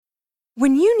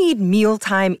When you need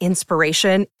mealtime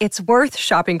inspiration, it's worth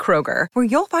shopping Kroger, where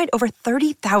you'll find over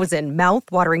 30,000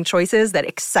 mouth-watering choices that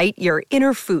excite your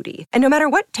inner foodie. And no matter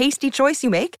what tasty choice you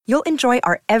make, you'll enjoy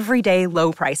our everyday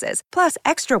low prices, plus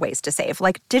extra ways to save,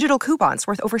 like digital coupons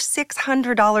worth over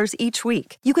 $600 each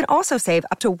week. You can also save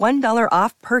up to $1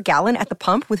 off per gallon at the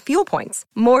pump with fuel points.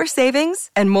 More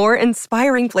savings and more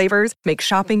inspiring flavors make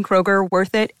shopping Kroger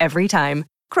worth it every time.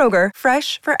 Kroger,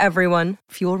 fresh for everyone.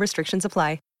 Fuel restrictions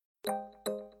apply.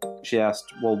 She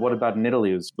asked, well, what about in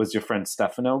Italy? Was your friend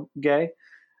Stefano gay?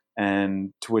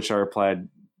 And to which I replied,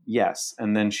 yes.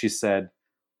 And then she said,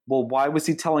 well, why was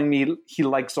he telling me he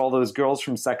likes all those girls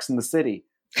from Sex and the City?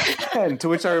 And to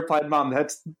which I replied, Mom,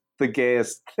 that's the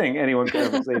gayest thing anyone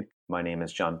could ever say. My name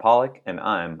is John Pollock, and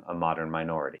I'm a modern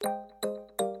minority.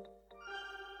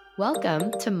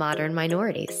 Welcome to Modern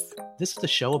Minorities. This is a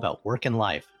show about work and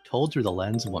life, told through the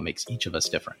lens of what makes each of us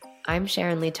different. I'm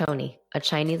Sharon Lee Tony, a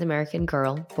Chinese-American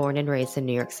girl born and raised in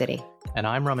New York City. And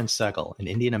I'm Raman Sehgal, an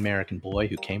Indian-American boy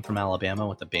who came from Alabama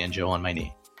with a banjo on my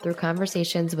knee. Through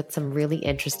conversations with some really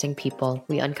interesting people,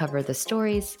 we uncover the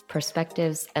stories,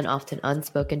 perspectives, and often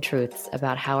unspoken truths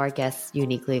about how our guests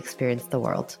uniquely experience the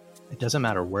world. It doesn't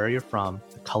matter where you're from,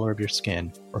 the color of your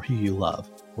skin, or who you love.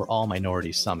 We're all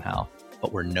minorities somehow,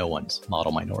 but we're no one's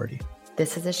model minority.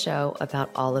 This is a show about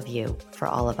all of you, for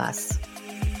all of us.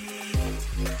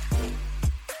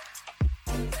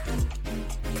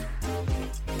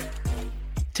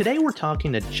 Today we're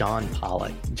talking to John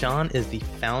Pollock. John is the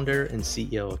founder and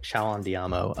CEO of Ciao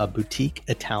Andiamo, a boutique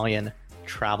Italian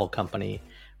travel company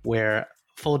where,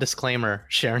 full disclaimer,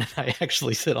 Sharon and I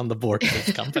actually sit on the board of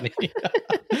this company.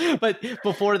 But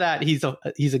before that, he's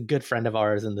a good friend of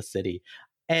ours in the city.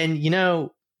 And you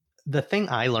know, the thing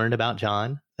I learned about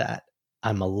John that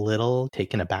I'm a little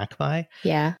taken aback by,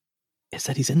 is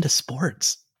that he's into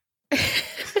sports.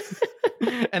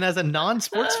 And as a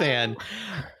non-sports fan,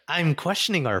 I'm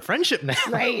questioning our friendship now.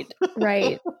 Right.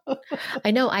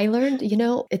 I know. I learned,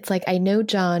 it's like I know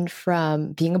John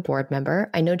from being a board member.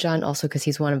 I know John also because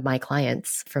he's one of my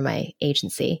clients for my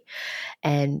agency.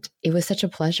 And it was such a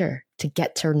pleasure to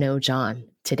get to know John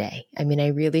today. I mean, I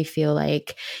really feel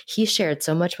like he shared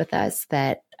so much with us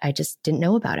that I just didn't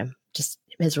know about him. Just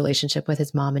his relationship with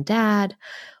his mom and dad,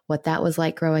 what that was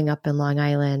like growing up in Long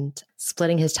Island,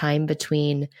 splitting his time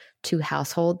between two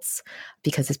households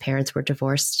because his parents were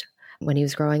divorced when he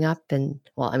was growing up. And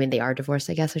well, I mean, they are divorced,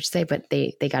 I guess I should say, but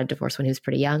they got a divorce when he was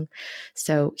pretty young.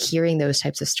 So hearing those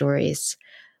types of stories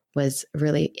was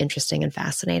really interesting and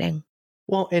fascinating.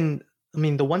 Well, and I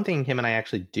mean, the one thing him and I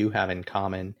actually do have in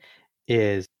common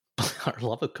is our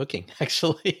love of cooking,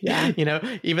 actually. Yeah.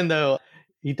 Even though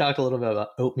he talked a little bit about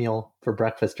oatmeal for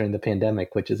breakfast during the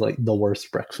pandemic, which is like the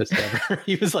worst breakfast ever.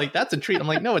 He was like, that's a treat. I'm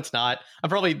like, no, it's not. I'm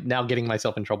probably now getting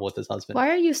myself in trouble with his husband. Why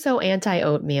are you so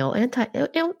anti-oatmeal?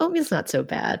 Oatmeal's not so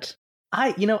bad.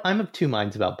 I'm of two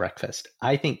minds about breakfast.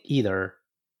 I think either,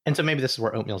 and so maybe this is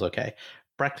where oatmeal's okay.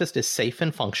 Breakfast is safe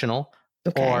and functional,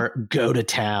 or go to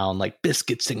town, like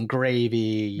biscuits and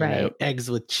gravy, eggs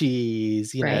with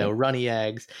cheese, runny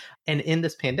eggs. And in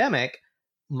this pandemic,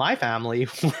 my family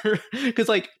were, because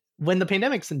like when the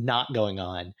pandemic's not going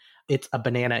on, it's a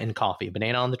banana and coffee,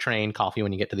 banana on the train, coffee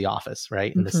when you get to the office,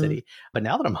 right? In the city. But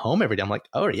now that I'm home every day, I'm like,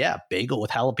 oh yeah, bagel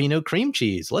with jalapeno cream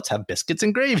cheese. Let's have biscuits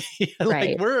and gravy.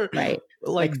 Like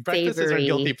breakfast is our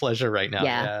guilty pleasure right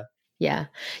now. Yeah.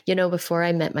 Before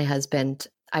I met my husband,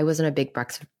 I wasn't a big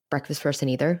breakfast person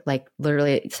either. Like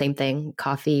literally same thing,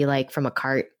 coffee, like from a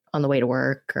cart on the way to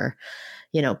work or,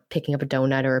 picking up a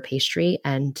donut or a pastry.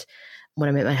 And when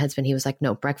I met my husband, he was like,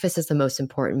 no, breakfast is the most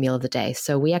important meal of the day.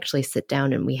 So we actually sit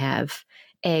down and we have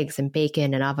eggs and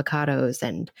bacon and avocados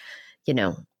and,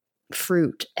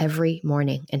 fruit every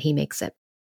morning. And he makes it.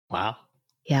 Wow.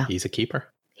 Yeah. He's a keeper.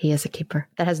 He is a keeper.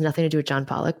 That has nothing to do with John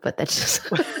Pollock, but that's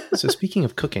just... So speaking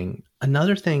of cooking,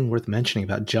 another thing worth mentioning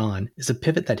about John is a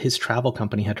pivot that his travel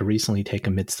company had to recently take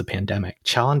amidst the pandemic.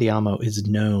 Ciao Andiamo is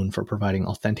known for providing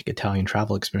authentic Italian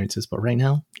travel experiences, but right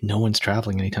now, no one's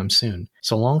traveling anytime soon.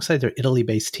 So alongside their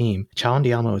Italy-based team, Ciao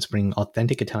Andiamo is bringing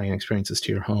authentic Italian experiences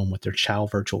to your home with their Ciao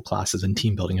virtual classes and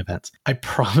team building events. I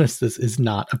promise this is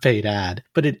not a paid ad,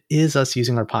 but it is us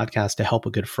using our podcast to help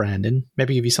a good friend and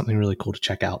maybe give you something really cool to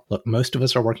check out. Look, most of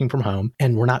us are working from home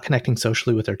and we're not connecting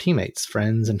socially with our teammates,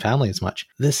 friends, and family as much.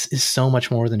 This is so much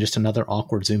more than just another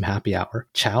awkward Zoom happy hour.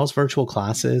 Ciao's virtual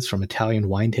classes, from Italian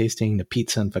wine tasting to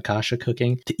pizza and focaccia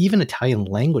cooking to even Italian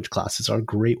language classes, are a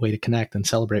great way to connect and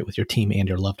celebrate with your team and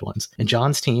your loved ones. And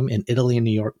John's team in Italy and New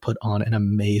York put on an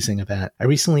amazing event. I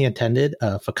recently attended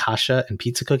a focaccia and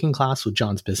pizza cooking class with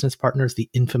John's business partners, the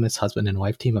infamous husband and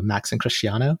wife team of Max and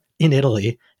Cristiano, in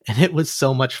Italy, and it was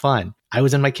so much fun. I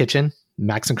was in my kitchen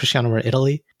Max and Cristiano were in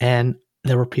Italy, and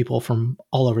there were people from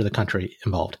all over the country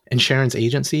involved. And Sharon's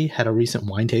agency had a recent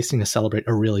wine tasting to celebrate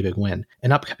a really big win.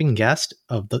 An upcoming guest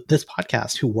of this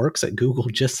podcast who works at Google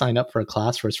just signed up for a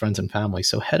class for his friends and family.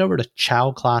 So head over to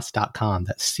ciaoclass.com.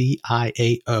 That's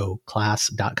CIAO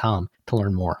class.com to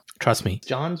learn more. Trust me,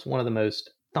 John's one of the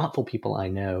most thoughtful people I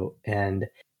know. And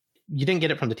you didn't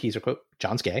get it from the teaser quote.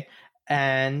 John's gay.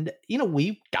 And,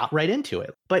 we got right into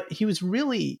it. But he was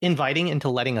really inviting into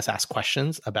letting us ask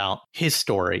questions about his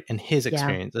story and his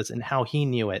experiences and how he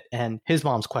knew it, and his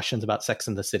mom's questions about Sex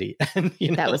and the City. And,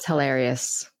 That was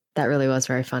hilarious. That really was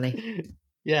very funny.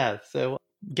 Yeah. So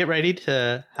get ready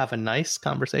to have a nice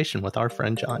conversation with our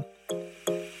friend John.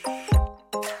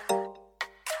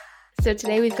 So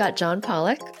today we've got John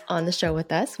Pollock on the show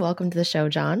with us. Welcome to the show,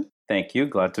 John. Thank you.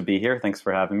 Glad to be here. Thanks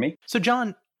for having me. So,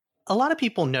 John, a lot of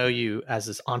people know you as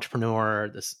this entrepreneur,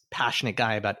 this passionate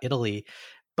guy about Italy.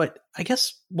 But I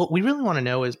guess what we really want to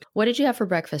know is, what did you have for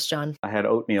breakfast, John? I had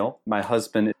oatmeal. My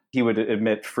husband, he would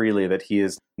admit freely that he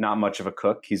is not much of a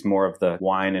cook. He's more of the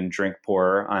wine and drink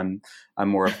pourer. I'm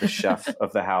more of the chef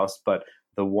of the house. But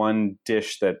the one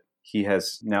dish that he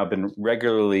has now been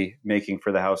regularly making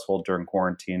for the household during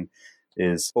quarantine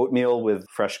is oatmeal with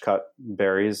fresh cut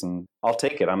berries. And I'll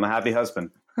take it. I'm a happy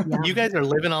husband. Yeah. You guys are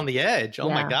living on the edge. Oh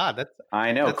my God.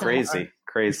 I know. That's crazy.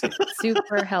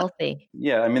 Super healthy.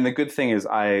 Yeah. I mean, the good thing is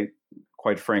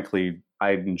quite frankly,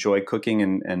 I enjoy cooking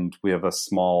and we have a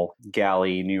small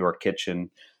galley New York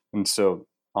kitchen. And so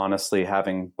honestly,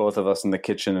 having both of us in the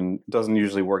kitchen doesn't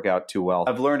usually work out too well.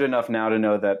 I've learned enough now to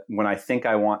know that when I think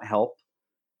I want help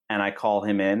and I call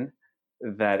him in,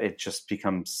 that it just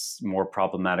becomes more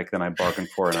problematic than I bargained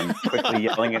for. And I'm quickly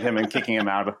yelling at him and kicking him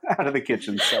out of the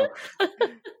kitchen. So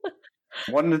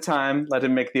one at a time, let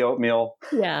him make the oatmeal,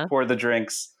 pour the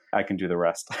drinks. I can do the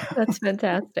rest. That's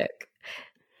fantastic.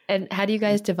 And how do you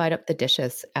guys divide up the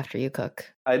dishes after you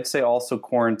cook? I'd say also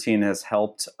quarantine has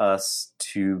helped us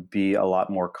to be a lot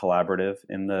more collaborative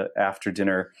in the after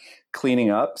dinner cleaning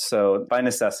up. So by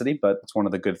necessity, but it's one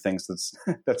of the good things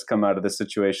that's come out of this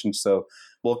situation. So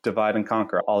we'll divide and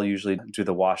conquer. I'll usually do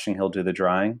the washing. He'll do the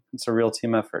drying. It's a real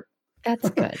team effort. That's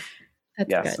good.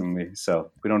 Yes. Good. And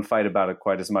we don't fight about it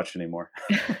quite as much anymore.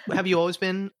 Have you always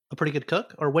been a pretty good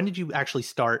cook? Or when did you actually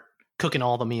start cooking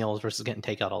all the meals versus getting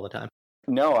takeout all the time?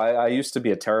 No, I used to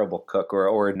be a terrible cook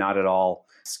or not at all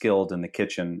skilled in the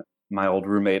kitchen. My old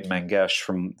roommate, Mangesh,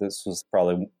 this was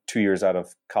probably 2 years out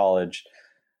of college,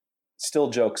 still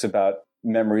jokes about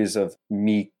memories of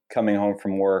me coming home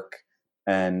from work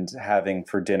and having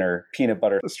for dinner peanut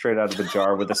butter straight out of the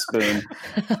jar with a spoon.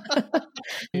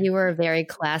 You were a very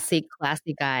classy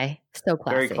guy. So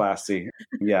classy. Very classy,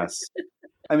 yes.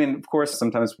 I mean, of course,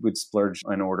 sometimes we'd splurge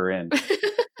and order in.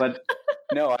 But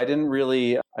no, I didn't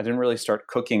really start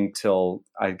cooking till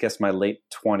I guess my late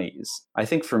 20s. I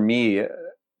think for me,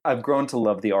 I've grown to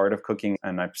love the art of cooking,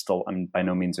 and I'm by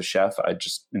no means a chef. I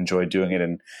just enjoy doing it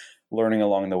and learning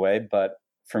along the way. But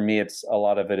for me, a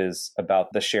lot of it is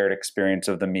about the shared experience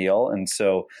of the meal. And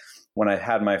so when I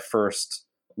had my first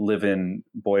live-in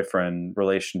boyfriend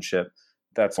relationship,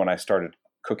 that's when I started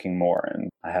cooking more, and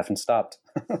I haven't stopped.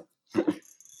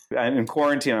 And in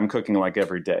quarantine, I'm cooking like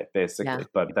every day, basically. Yeah.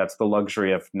 But that's the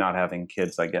luxury of not having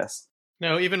kids, I guess.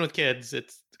 No, even with kids,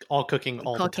 it's all cooking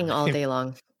all the time. Cooking all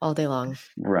day long.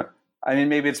 Right. I mean,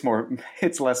 maybe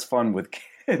it's less fun with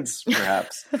kids,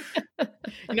 perhaps.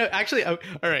 Actually, all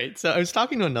right. So I was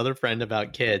talking to another friend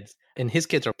about kids, and his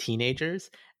kids are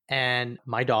teenagers. And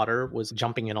my daughter was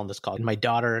jumping in on this call. And my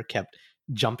daughter kept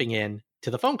jumping in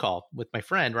to the phone call with my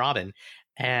friend, Robin.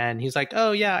 And he's like,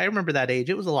 oh, yeah, I remember that age.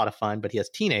 It was a lot of fun, but he has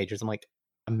teenagers.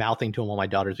 I'm mouthing to him while my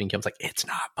daughter's being killed. I was like, it's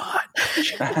not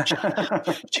fun.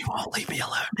 She won't leave me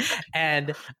alone.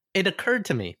 And it occurred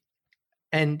to me,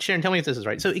 and Sharon, tell me if this is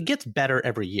right. So it gets better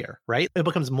every year, right? It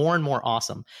becomes more and more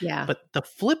awesome. Yeah. But the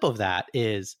flip of that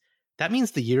that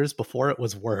means the years before it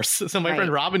was worse. So my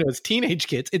friend Robin, who has teenage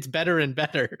kids, it's better and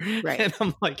better. Right. And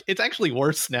I'm like, it's actually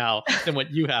worse now than what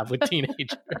you have with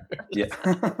teenagers. Yeah.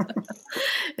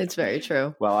 It's very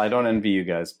true. Well, I don't envy you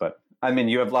guys, but I mean,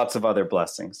 you have lots of other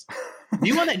blessings. Do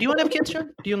you want to have kids,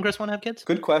 John? Do you and Chris want to have kids?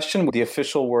 Good question. The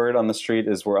official word on the street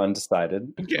is we're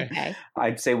undecided. Okay.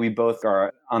 I'd say we both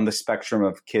are on the spectrum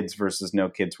of kids versus no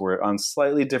kids. We're on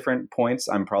slightly different points.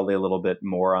 I'm probably a little bit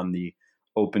more on the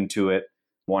open to it,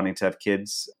 wanting to have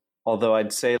kids. Although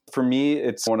I'd say for me,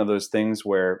 it's one of those things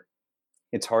where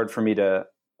it's hard for me to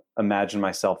imagine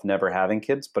myself never having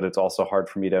kids, but it's also hard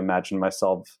for me to imagine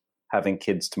myself having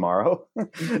kids tomorrow.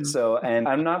 So, and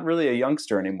I'm not really a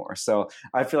youngster anymore. So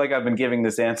I feel like I've been giving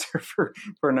this answer for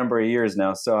a number of years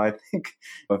now. So I think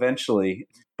eventually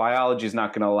biology is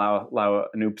not going to allow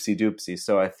an oopsie doopsie.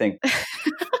 So I think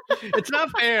it's not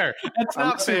fair. It's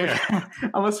not fair.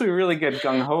 Unless we really get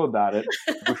gung ho about it,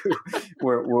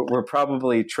 we're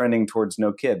probably trending towards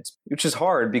no kids, which is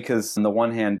hard because on the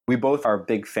one hand, we both are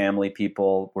big family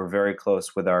people. We're very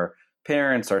close with our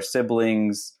parents, our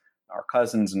siblings, our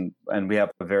cousins, and we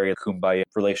have a very kumbaya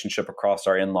relationship across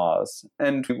our in-laws.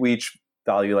 And we each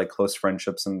value like close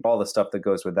friendships and all the stuff that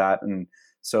goes with that. And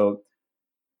so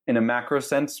in a macro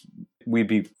sense, we'd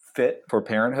be fit for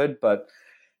parenthood, but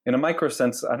in a micro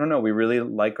sense, I don't know, we really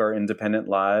like our independent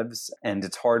lives. And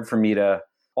it's hard for me to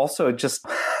also just,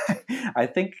 I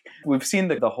think we've seen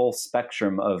the whole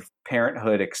spectrum of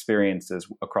parenthood experiences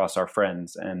across our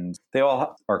friends, and they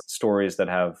all are stories that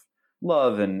have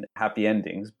love and happy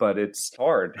endings, but it's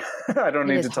hard. I don't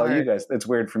need to tell you guys. It's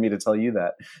weird for me to tell you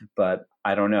that, but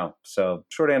I don't know. So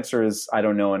short answer is I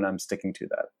don't know, and I'm sticking to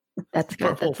that. That's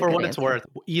good. For what it's worth,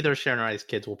 either Sharon or I's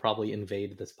kids will probably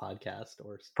invade this podcast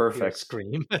or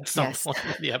scream at some point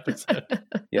in the episode.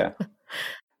 Yeah.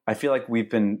 I feel like we've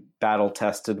been battle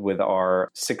tested with our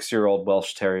 6-year-old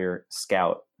Welsh Terrier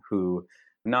Scout, who,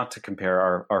 not to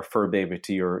compare our fur baby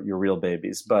to your real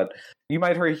babies, but you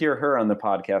might hear her on the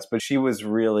podcast, but she was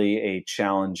really a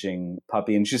challenging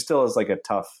puppy, and she still is like a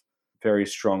tough, very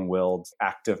strong-willed,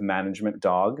 active management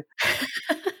dog.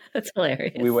 That's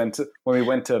hilarious. When we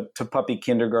went to puppy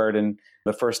kindergarten,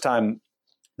 the first time,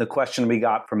 the question we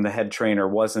got from the head trainer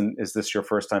wasn't, "Is this your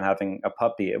first time having a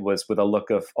puppy?" It was with a look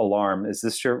of alarm. "Is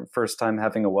this your first time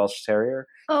having a Welsh Terrier?"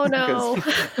 Oh, no.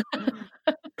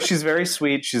 She's very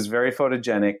sweet. She's very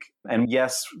photogenic. And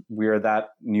yes, we are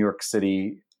that New York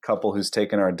City couple who's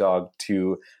taken our dog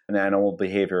to an animal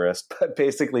behaviorist. But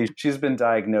basically, she's been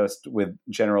diagnosed with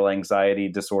general anxiety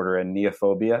disorder and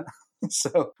neophobia.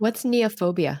 So, what's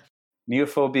neophobia?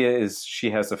 Neophobia is she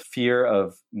has a fear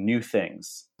of new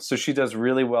things. So she does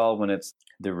really well when it's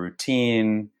the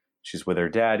routine, she's with her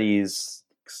daddies,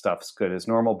 stuff's good as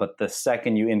normal. But the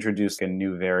second you introduce a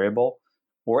new variable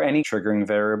or any triggering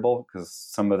variable, because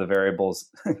some of the variables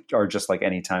are just like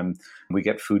anytime we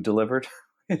get food delivered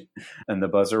and the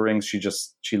buzzer rings,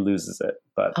 she loses it.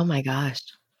 But oh my gosh,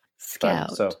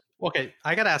 Scout. Okay,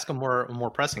 I got to ask a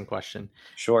more pressing question.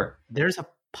 Sure. There's a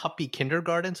puppy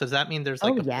kindergarten, so does that mean there's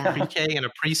like a pre-K and a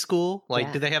preschool?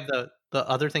 Like, do they have the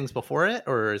other things before it,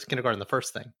 or is kindergarten the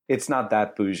first thing? It's not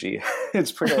that bougie.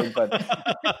 It's pretty, but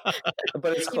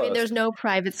it's close. You mean there's no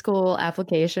private school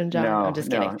application, John? I'm just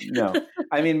kidding. No.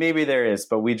 I mean, maybe there is,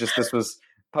 but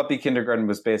puppy kindergarten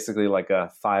was basically like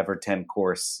a 5 or 10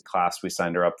 course class we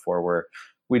signed her up for, where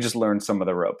we just learned some of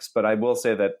the ropes. But I will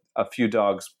say that a few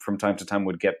dogs from time to time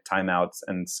would get timeouts,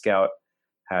 and Scout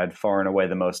had far and away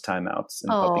the most timeouts in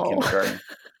puppy kindergarten.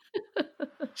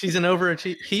 She's an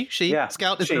overachiever.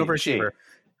 Scout is an overachiever.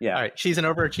 Yeah. All right. She's an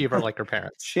overachiever like her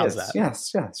parents. How's that?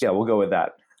 Yes. Yeah, we'll go with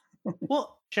that.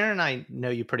 Well, Sharon and I know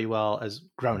you pretty well as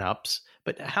grown-ups,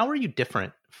 but how are you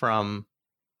different from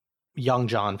young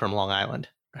John from Long Island?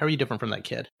 How are you different from that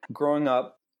kid? Growing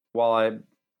up, while I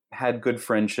had good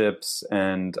friendships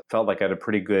and felt like I had a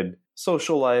pretty good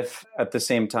social life, at the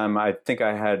same time, I think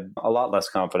I had a lot less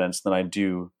confidence than I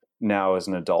do now as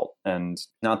an adult. And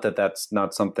not that that's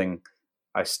not something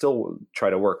I still try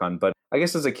to work on, but I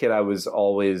guess as a kid, I was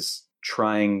always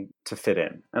trying to fit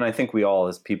in. And I think we all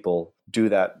as people do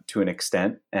that to an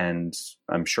extent. And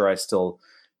I'm sure I still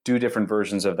do different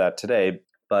versions of that today.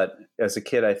 But as a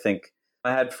kid, I think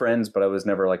I had friends, but I was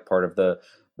never like part of the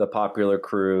popular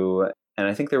crew. And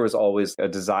I think there was always a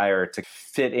desire to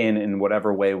fit in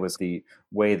whatever way was the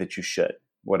way that you should,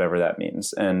 whatever that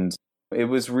means. And it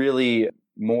was really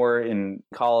more in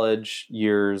college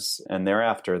years and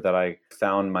thereafter that I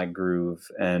found my groove.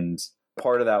 And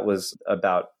part of that was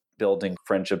about building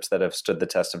friendships that have stood the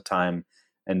test of time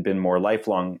and been more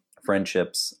lifelong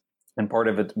friendships. And part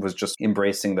of it was just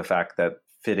embracing the fact that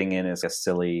fitting in is a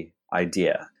silly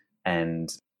idea. And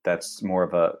that's more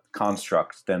of a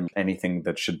construct than anything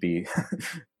that should be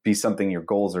something your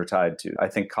goals are tied to. I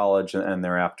think college and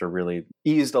thereafter really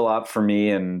eased a lot for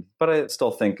me, but I still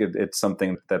think it's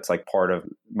something that's like part of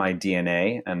my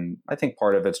DNA. And I think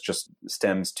part of it just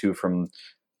stems too from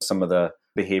some of the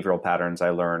behavioral patterns I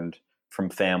learned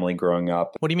from family growing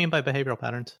up. What do you mean by behavioral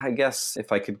patterns? I guess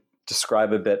if I could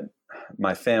describe a bit,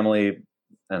 my family,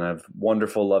 and I have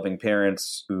wonderful, loving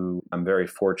parents who I'm very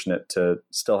fortunate to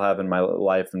still have in my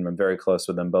life, and I'm very close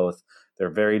with them both. They're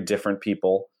very different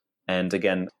people. And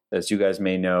again, as you guys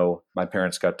may know, my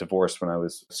parents got divorced when I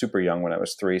was super young, when I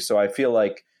was 3. So I feel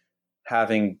like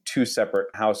having two separate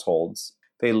households.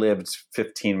 They lived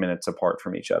 15 minutes apart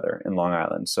from each other in Long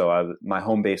Island. So my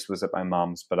home base was at my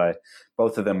mom's, but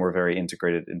both of them were very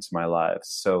integrated into my lives.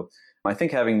 So I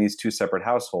think having these two separate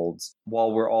households,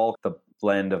 while we're all the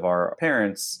blend of our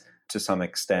parents to some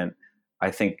extent, I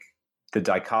think the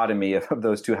dichotomy of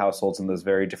those two households and those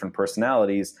very different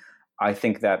personalities, I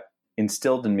think that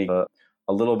instilled in me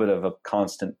a little bit of a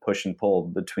constant push and pull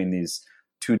between these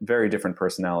two very different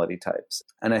personality types.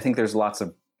 And I think there's lots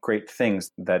of great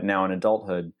things that now in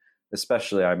adulthood,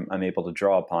 especially I'm able to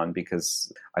draw upon,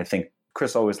 because I think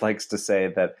Chris always likes to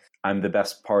say that I'm the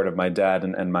best part of my dad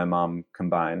and my mom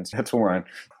combined. That's when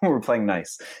we're playing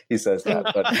nice. He says that,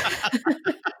 but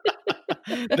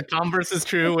the converse is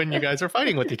true when you guys are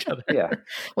fighting with each other. Yeah.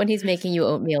 When he's making you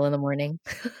oatmeal in the morning.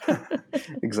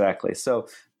 Exactly. So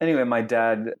anyway, my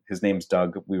dad, his name's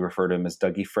Doug. We refer to him as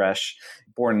Dougie Fresh.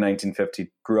 Born in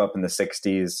 1950, grew up in the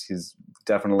 60s. He's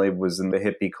definitely was in the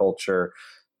hippie culture,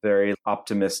 very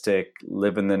optimistic,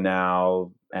 live in the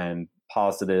now and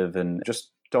positive, and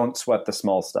just don't sweat the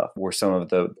small stuff were some of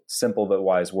the simple but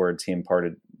wise words he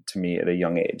imparted to me at a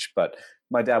young age. But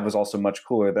my dad was also much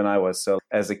cooler than I was. So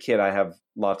as a kid, I have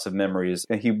lots of memories.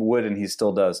 And he would, and he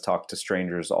still does, talk to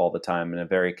strangers all the time in a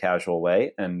very casual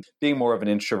way. And being more of an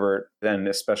introvert, and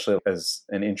especially as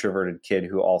an introverted kid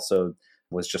who also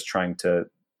was just trying to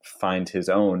find his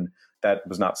own, that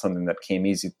was not something that came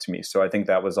easy to me. So I think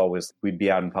that was always, we'd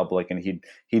be out in public and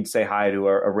he'd say hi to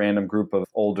a random group of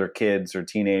older kids or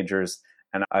teenagers,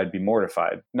 and I'd be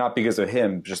mortified, not because of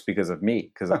him, just because of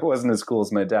me, because I wasn't as cool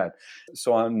as my dad.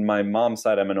 So on my mom's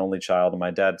side, I'm an only child. On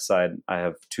my dad's side, I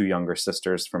have two younger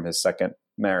sisters from his second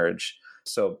marriage.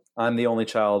 So I'm the only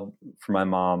child for my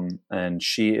mom, and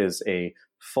she is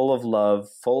full of love,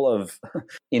 full of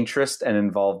interest and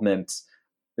involvement,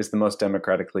 is the most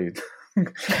democratically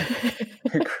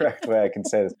correct way I can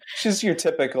say this. She's your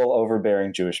typical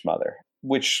overbearing Jewish mother,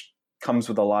 which comes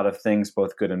with a lot of things,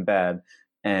 both good and bad.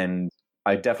 And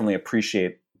I definitely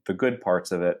appreciate the good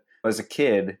parts of it. As a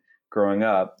kid growing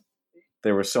up,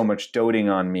 there was so much doting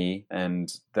on me, and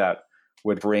that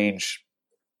would range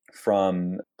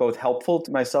from both helpful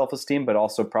to my self-esteem, but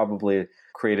also probably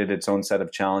created its own set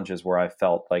of challenges where I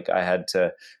felt like I had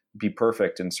to be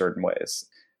perfect in certain ways.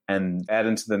 And add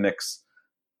into the mix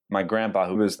my grandpa,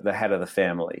 who was the head of the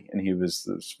family, and he was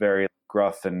this very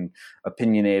gruff and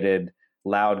opinionated,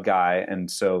 loud guy. And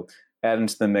so add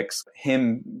into the mix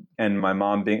him and my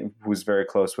mom, who was very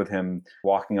close with him,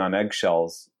 walking on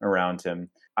eggshells around him.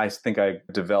 I think I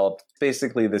developed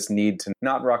basically this need to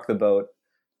not rock the boat,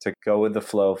 to go with the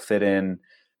flow, fit in,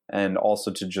 and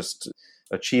also to just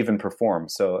achieve and perform.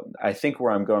 So I think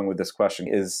where I'm going with this question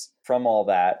is, from all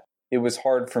that, it was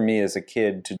hard for me as a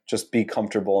kid to just be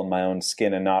comfortable in my own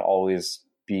skin and not always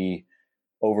be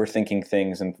overthinking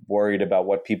things and worried about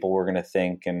what people were going to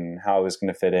think and how I was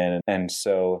going to fit in. And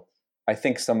so I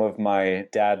think some of my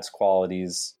dad's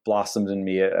qualities blossomed in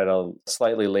me at a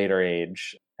slightly later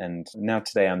age. And now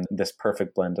today I'm this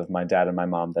perfect blend of my dad and my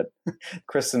mom that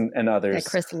Chris and others. That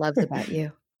Chris loves about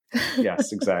you.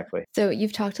 Yes, exactly. So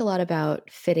you've talked a lot about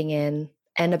fitting in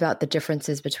and about the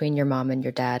differences between your mom and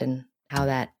your dad and how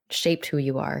that shaped who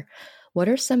you are. What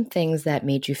are some things that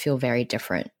made you feel very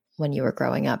different when you were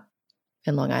growing up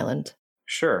in Long Island?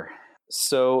 Sure.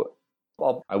 So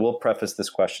I will preface this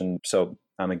question. So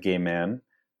I'm a gay man.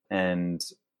 And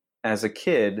as a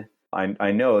kid,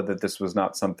 I know that this was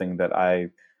not something that I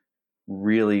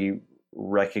really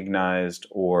recognized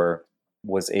or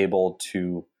was able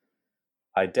to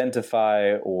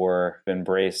identify or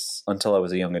embrace until I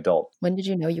was a young adult. When did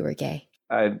you know you were gay?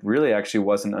 I really actually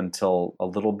wasn't until a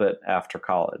little bit after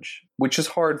college, which is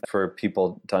hard for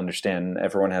people to understand.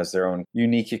 Everyone has their own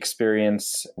unique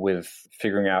experience with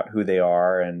figuring out who they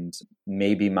are, and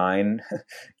maybe mine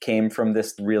came from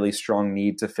this really strong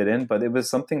need to fit in. But it was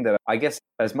something that I guess,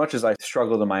 as much as I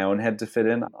struggled in my own head to fit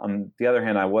in, on the other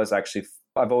hand, I've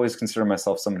always considered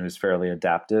myself someone who's fairly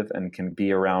adaptive and can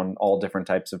be around all different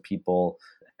types of people.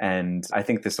 And I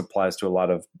think this applies to a lot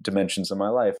of dimensions of my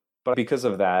life. But because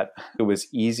of that, it was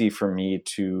easy for me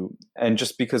and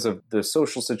just because of the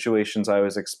social situations I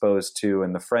was exposed to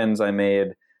and the friends I made,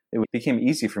 it became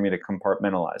easy for me to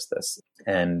compartmentalize this.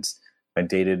 And I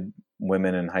dated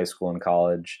women in high school and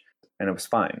college, and it was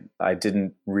fine. I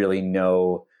didn't really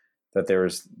know that there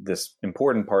was this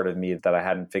important part of me that I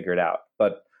hadn't figured out.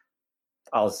 But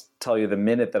I'll tell you, the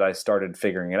minute that I started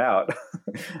figuring it out,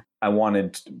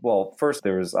 first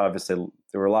there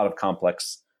were a lot of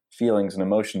complex feelings and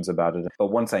emotions about it. But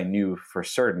once I knew for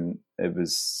certain, it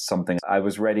was something I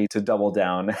was ready to double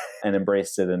down and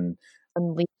embrace it and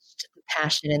Unleashed the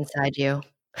passion inside you.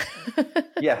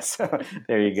 Yes,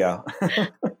 there you go.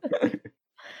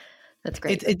 That's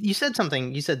great. You said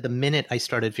something. You said the minute I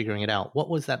started figuring it out. What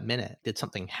was that minute? Did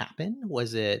something happen?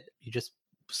 Was it you just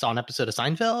saw an episode of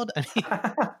Seinfeld? I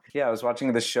mean, Yeah, I was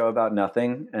watching this show about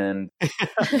nothing, and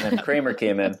Kramer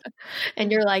came in.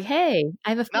 And you're like, hey, I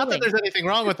have a feeling. not that there's anything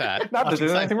wrong with that. Not that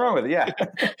there's anything wrong with it. Yeah,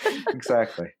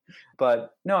 exactly.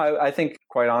 But no, I think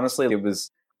quite honestly, it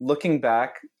was looking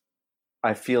back,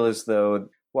 I feel as though,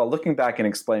 well, looking back and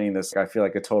explaining this, I feel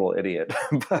like a total idiot.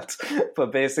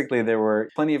 but basically, there were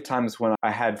plenty of times when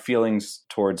I had feelings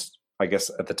towards, I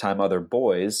guess at the time, other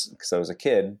boys, because I was a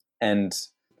kid. And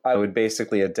I would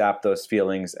basically adapt those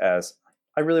feelings as,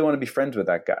 I really want to be friends with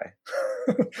that guy.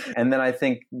 And then I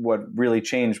think what really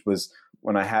changed was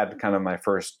when I had kind of my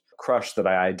first crush that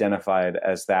I identified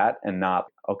as that, and not,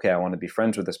 okay, I want to be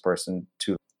friends with this person,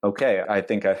 to, okay, I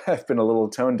think I've been a little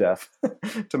tone deaf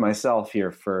to myself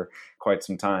here for quite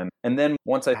some time. And then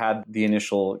once I had the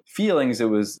initial feelings, it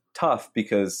was tough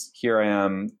because here I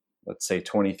am, let's say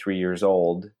 23 years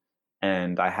old,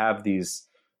 and I have these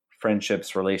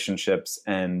friendships, relationships,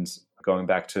 and going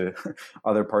back to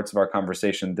other parts of our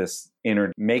conversation, this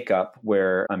inner makeup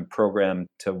where I'm programmed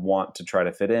to want to try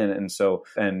to fit in. And so,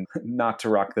 and not to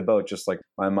rock the boat, just like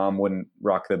my mom wouldn't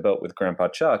rock the boat with Grandpa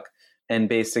Chuck. And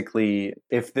basically,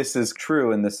 if this is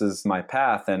true and this is my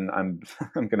path, and I'm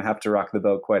going to have to rock the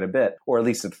boat quite a bit, or at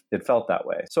least it felt that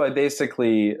way. So I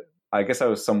guess I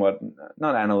was somewhat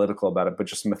not analytical about it, but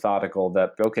just methodical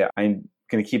that, okay, I'm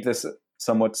going to keep this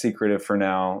somewhat secretive for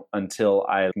now until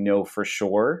I know for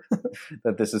sure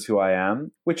that this is who I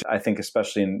am, which I think,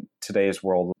 especially in today's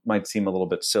world, might seem a little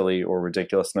bit silly or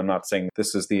ridiculous. And I'm not saying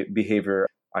this is the behavior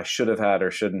I should have had or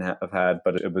shouldn't have had,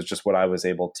 but it was just what I was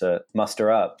able to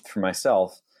muster up for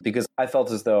myself, because I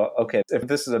felt as though, okay, if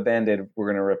this is a Band-Aid we're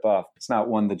going to rip off, it's not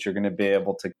one that you're going to be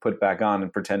able to put back on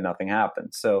and pretend nothing happened.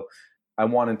 So I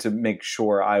wanted to make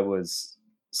sure I was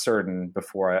certain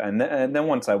before and then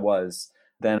once I was,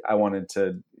 then I wanted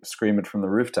to scream it from the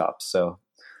rooftops. So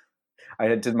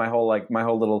I did my whole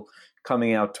little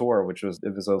coming out tour, which was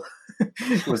it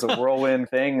was a whirlwind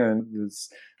thing, and it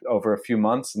was over a few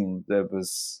months, and it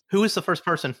was. Who was the first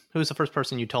person? Who was the first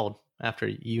person you told after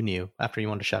you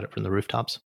wanted to shout it from the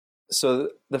rooftops? So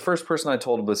the first person I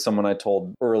told was someone I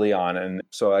told early on, and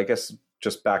so I guess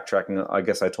just backtracking, I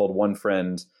guess I told one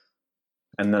friend,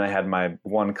 and then I had my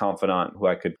one confidant who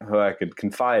I could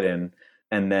confide in.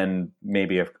 And then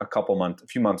maybe a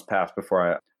few months passed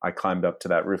before I climbed up to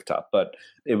that rooftop. But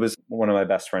it was one of my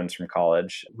best friends from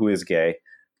college who is gay.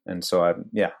 And so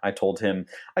I told him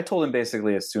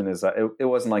basically as soon as it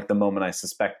wasn't like the moment I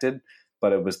suspected,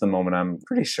 but it was the moment I'm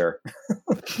pretty sure.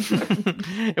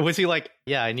 Was he like,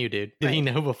 yeah, I knew, dude. Did he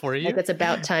know before you? Like, it's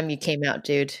about time you came out,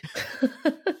 dude.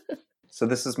 So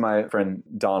this is my friend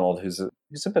Donald, who's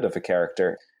a bit of a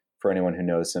character for anyone who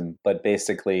knows him. But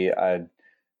basically,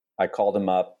 I called him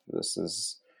up. This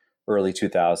is early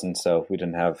 2000s, so we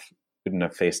didn't have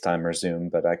FaceTime or Zoom,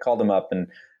 but I called him up and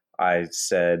I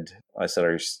said,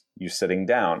 are you sitting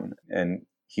down? And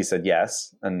he said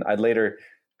yes. And I'd later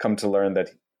come to learn that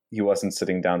he wasn't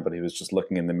sitting down, but he was just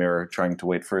looking in the mirror, trying to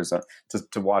wait for his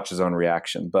to watch his own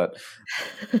reaction. But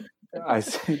I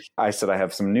said, I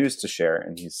have some news to share.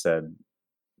 And he said,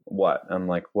 what? I'm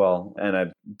like, well, and I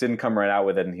didn't come right out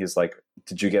with it. And he's like,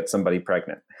 did you get somebody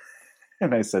pregnant?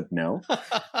 And I said, no.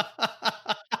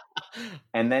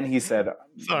 And then he said,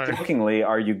 jokingly,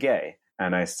 are you gay?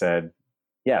 And I said,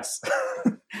 yes.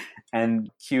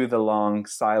 And cue the long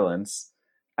silence.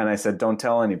 And I said, don't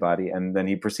tell anybody. And then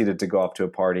he proceeded to go up to a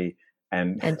party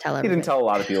and tell he didn't tell a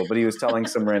lot of people, but he was telling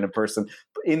some random person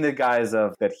in the guise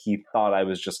of that he thought I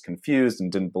was just confused and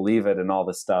didn't believe it and all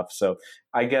this stuff. So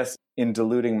I guess in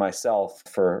deluding myself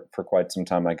for quite some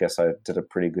time, I guess I did a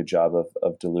pretty good job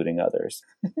of deluding others.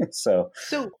 So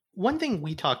one thing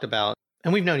we talked about,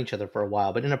 and we've known each other for a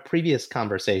while, but in a previous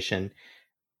conversation,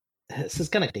 this is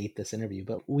going to date this interview,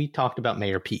 but we talked about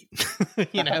Mayor Pete,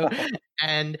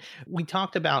 and we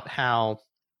talked about how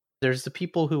there's the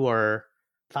people who are,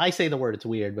 if I say the word, it's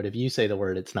weird, but if you say the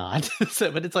word, it's not.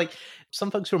 But it's like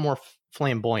some folks who are more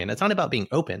flamboyant. It's not about being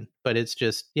open, but it's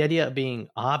just the idea of being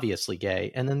obviously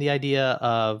gay. And then the idea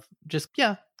of just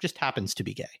happens to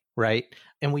be gay. Right.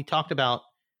 And we talked about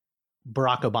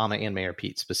Barack Obama and Mayor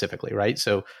Pete specifically. Right.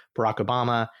 So Barack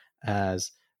Obama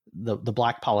as the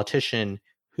black politician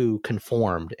who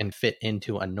conformed and fit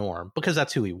into a norm because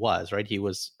that's who he was. Right. He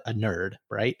was a nerd.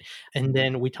 Right. And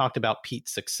then we talked about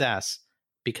Pete's success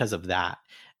because of that.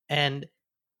 And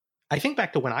I think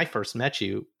back to when I first met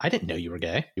you, I didn't know you were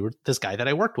gay. You were this guy that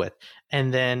I worked with.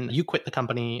 And then you quit the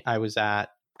company I was at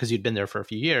because you'd been there for a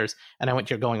few years. And I went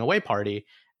to your going away party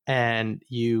and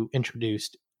you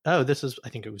introduced, oh, I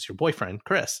think it was your boyfriend,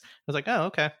 Chris. I was like, oh,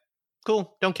 okay,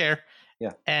 cool. Don't care.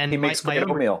 Yeah. And he makes my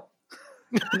oatmeal.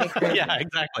 Yeah,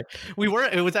 exactly.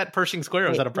 It was at Pershing Square. It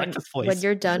was at a breakfast place. When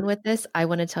you're done with this, I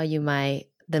want to tell you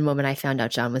the moment I found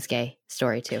out John was gay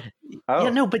story too. Oh, yeah,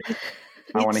 no, but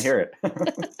I want to hear it.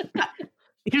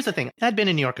 Here's the thing. I'd been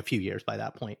in New York a few years by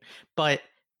that point, but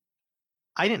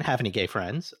I didn't have any gay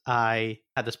friends. I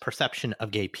had this perception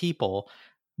of gay people,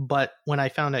 but when I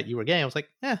found out you were gay, I was like,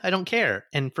 I don't care.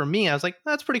 And for me, I was like,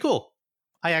 that's pretty cool.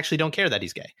 I actually don't care that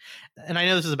he's gay. And I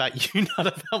know this is about you, not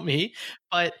about me,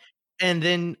 and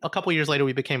then a couple years later,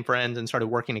 we became friends and started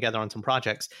working together on some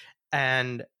projects.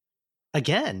 And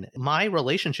again, my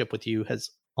relationship with you has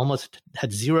almost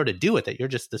had zero to do with it. You're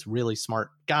just this really smart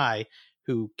guy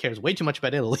who cares way too much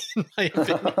about Italy, in my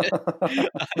opinion.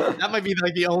 That might be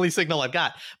like the only signal I've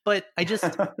got. But I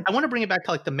want to bring it back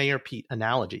to like the Mayor Pete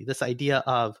analogy, this idea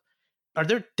of, are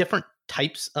there different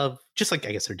types of, just like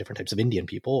I guess there are different types of Indian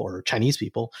people or Chinese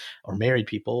people or married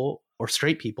people or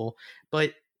straight people,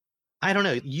 but I don't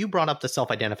know. You brought up the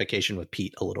self-identification with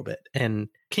Pete a little bit. And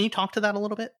can you talk to that a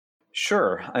little bit?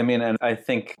 Sure. I mean, and I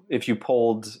think if you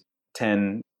polled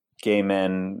 10 gay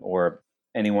men or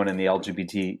anyone in the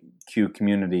LGBTQ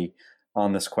community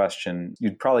on this question,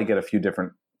 you'd probably get a few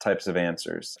different types of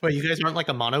answers. Wait, you guys aren't like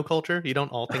a monoculture? You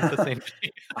don't all think the same thing?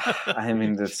 I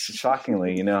mean, it's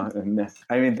shockingly,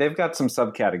 I mean, they've got some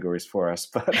subcategories for us,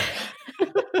 but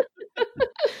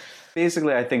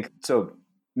basically, I think so.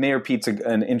 Mayor Pete's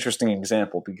an interesting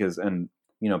example because, and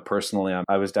personally,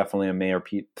 I was definitely a Mayor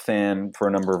Pete fan for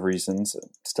a number of reasons,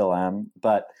 still am,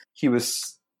 but he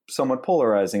was somewhat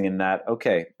polarizing in that,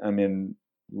 okay, I mean,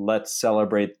 let's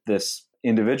celebrate this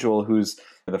individual who's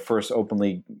the first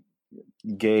openly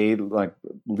gay, like,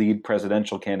 lead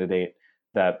presidential candidate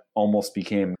that almost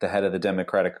became the head of the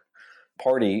Democratic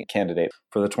Party candidate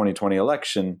for the 2020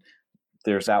 election.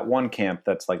 There's that one camp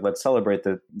that's like, let's celebrate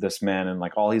this man and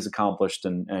like all he's accomplished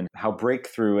and how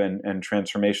breakthrough and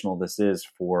transformational this is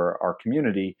for our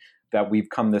community, that we've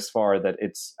come this far, that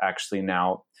it's actually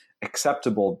now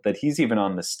acceptable that he's even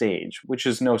on the stage, which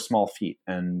is no small feat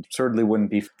and certainly wouldn't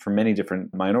be for many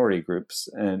different minority groups.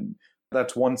 And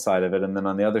that's one side of it. And then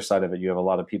on the other side of it, you have a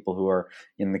lot of people who are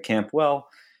in the camp, well,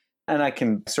 and I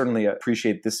can certainly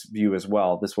appreciate this view as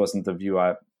well. This wasn't the view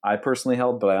I personally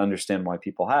held, but I understand why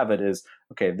people have it, is,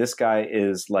 okay, this guy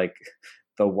is like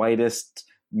the whitest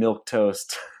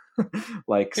milquetoast,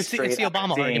 like it's the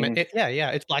Obama argument.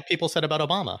 It's black people said about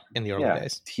Obama in the early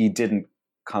days. He didn't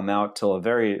come out till a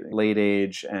very late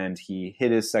age, and he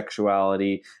hid his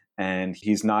sexuality, and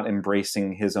he's not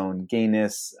embracing his own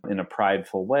gayness in a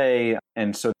prideful way.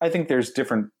 And so I think there's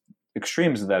different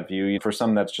extremes of that view. For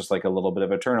some, that's just like a little bit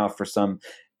of a turnoff. For some,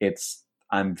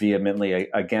 I'm vehemently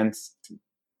against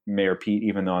Mayor Pete,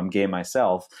 even though I'm gay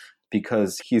myself,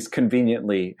 because he's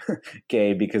conveniently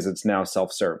gay because it's now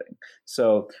self-serving.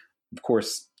 So, of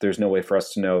course, there's no way for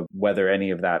us to know whether any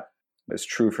of that is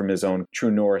true from his own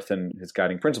true north and his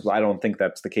guiding principles. I don't think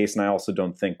that's the case. And I also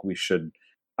don't think we should.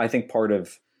 I think part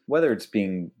of whether it's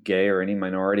being gay or any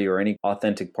minority or any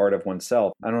authentic part of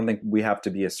oneself, I don't think we have to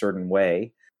be a certain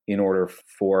way in order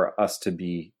for us to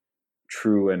be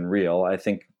true and real. I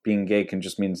think being gay can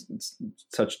just mean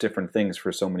such different things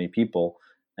for so many people.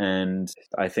 And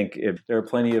I think if there are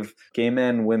plenty of gay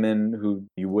men, women who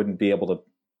you wouldn't be able to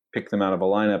pick them out of a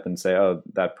lineup and say, oh,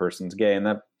 that person's gay. And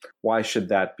why should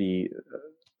that be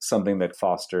something that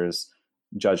fosters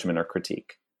judgment or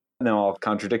critique? Now I'll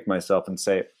contradict myself and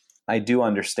say, I do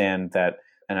understand that,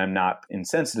 and I'm not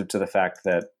insensitive to the fact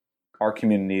that our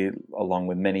community, along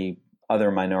with many other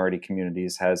minority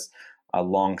communities, has a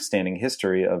long-standing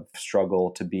history of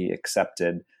struggle to be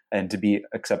accepted and to be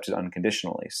accepted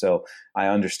unconditionally. So I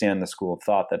understand the school of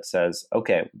thought that says,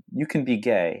 okay, you can be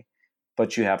gay,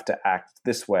 but you have to act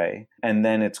this way, and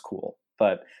then it's cool.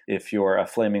 But if you're a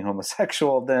flaming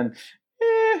homosexual, then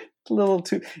a little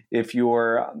too. If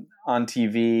you're on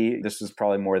TV, this was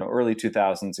probably more the early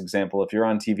 2000s example. If you're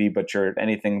on TV, but you're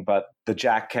anything but the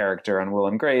Jack character on Will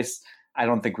and Grace, I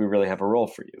don't think we really have a role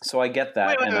for you. So I get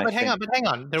that. But hang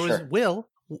on. There was Will.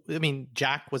 I mean,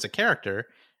 Jack was a character.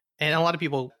 And a lot of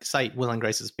people cite Will and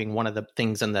Grace as being one of the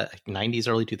things in the 90s,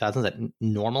 early 2000s that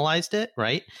normalized it,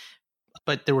 right?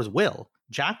 But there was Will.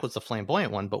 Jack was the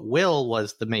flamboyant one, but Will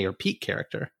was the Mayor Pete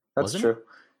character. That's true.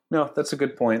 No, that's a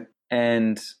good point.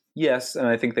 And yes, and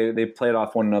I think they played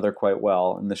off one another quite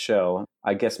well in the show.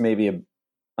 I guess maybe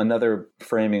another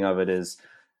framing of it is,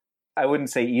 I wouldn't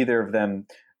say either of them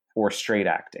or straight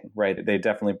acting, right?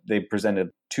 They presented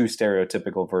two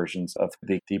stereotypical versions of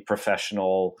the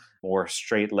professional or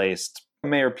straight-laced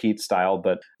Mayor Pete style,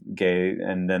 but gay,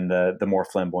 and then the more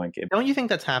flamboyant gay. Don't you think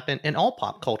that's happened in all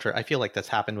pop culture? I feel like that's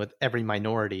happened with every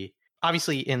minority.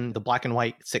 Obviously, in the black and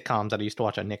white sitcoms that I used to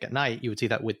watch on Nick at Night, you would see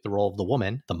that with the role of the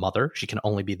woman, the mother. She can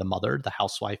only be the mother, the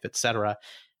housewife, etc.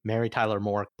 Mary Tyler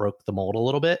Moore broke the mold a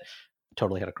little bit.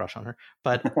 Totally had a crush on her.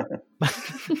 But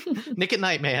Nick at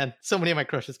Night, man. So many of my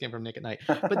crushes came from Nick at Night.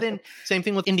 But then same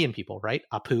thing with Indian people, right?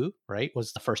 Apu, right,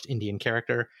 was the first Indian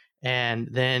character. And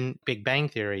then Big Bang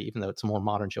Theory, even though it's a more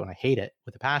modern show and I hate it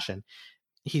with a passion,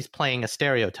 he's playing a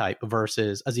stereotype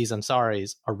versus Aziz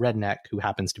Ansari's a redneck who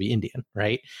happens to be Indian,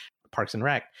 right? Parks and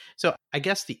Rec. So I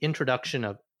guess the introduction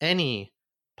of any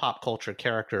pop culture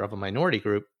character of a minority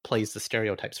group plays the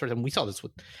stereotypes first. And we saw this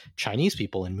with Chinese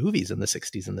people in movies in the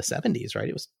 60s and the 70s, right?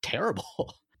 It was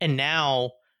terrible. And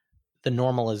now the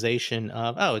normalization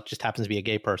of, oh, it just happens to be a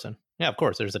gay person. Yeah, of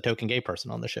course, there's a token gay person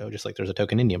on the show, just like there's a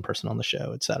token Indian person on the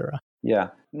show, etc. Yeah,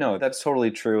 no, that's totally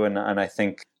true. And I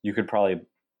think you could probably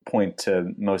point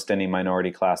to most any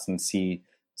minority class and see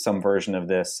some version of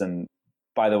this. And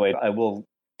by the way, I will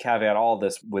caveat all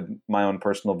this with my own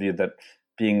personal view that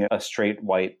being a straight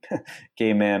white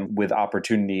gay man with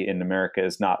opportunity in America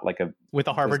is not like with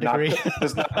a Harvard degree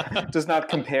does not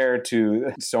compare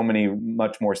to so many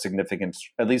much more significant,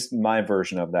 at least my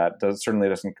version of that certainly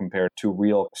doesn't compare to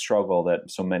real struggle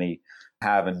that so many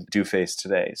have and do face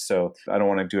today. So I don't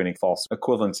want to do any false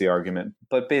equivalency argument,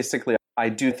 but basically I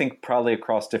do think probably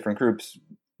across different groups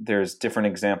there's different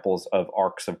examples of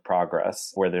arcs of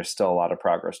progress where there's still a lot of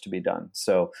progress to be done.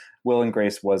 So Will and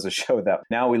Grace was a show that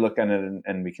now we look at it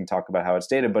and we can talk about how it's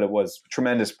dated, but it was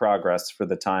tremendous progress for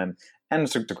the time. And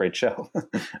it's a great show.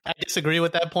 I disagree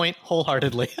with that point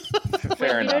wholeheartedly.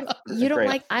 Fair enough. You don't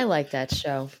like, I like that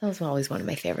show. That was always one of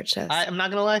my favorite shows. I'm not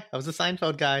going to lie. I was a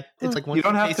Seinfeld guy. It's like you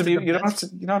don't have to be, you don't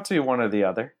have to be one or the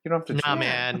other. You don't have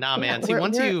to. Nah, man. See,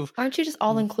 once you've. Aren't you just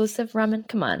all inclusive, Raman?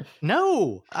 Come on.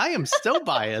 No, I am so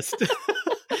biased.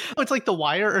 It's like The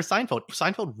Wire or Seinfeld.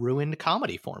 Seinfeld ruined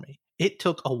comedy for me. It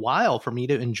took a while for me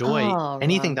to enjoy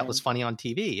anything that was funny on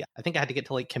TV. I think I had to get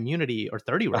to like Community or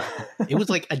 30 Rock. It was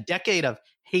like a decade of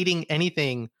hating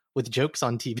anything with jokes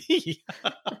on TV.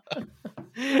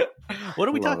 What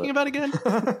are we talking about again?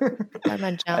 Talking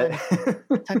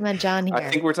about John here.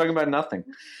 I think we're talking about nothing.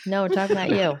 No, we're talking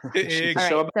about you. All right,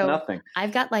 so nothing.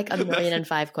 I've got like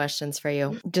 1,000,005 questions for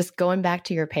you. Just going back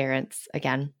to your parents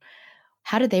again.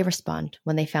 How did they respond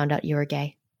when they found out you were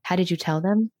gay? How did you tell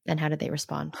them, and how did they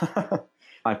respond?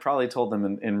 I probably told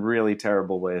them in really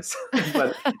terrible ways,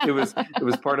 but it was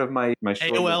part of my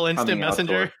AOL Instant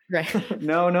Messenger. Right?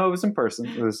 No, it was in person.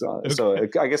 It was so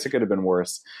I guess it could have been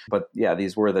worse. But yeah,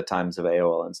 these were the times of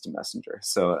AOL Instant Messenger.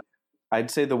 So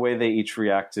I'd say the way they each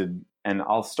reacted, and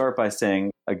I'll start by saying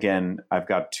again, I've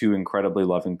got two incredibly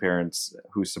loving parents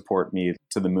who support me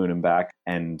to the moon and back,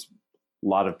 and a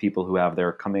lot of people who have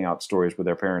their coming out stories with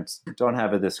their parents don't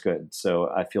have it this good. So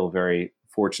I feel very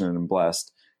fortunate and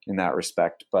blessed in that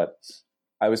respect. But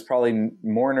I was probably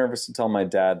more nervous to tell my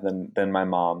dad than my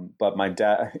mom. But my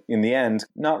dad, in the end,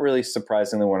 not really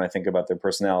surprisingly when I think about their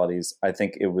personalities, I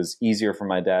think it was easier for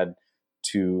my dad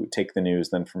to take the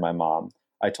news than for my mom.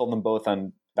 I told them both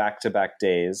on back-to-back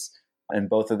days, and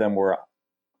both of them were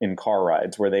in car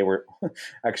rides where they were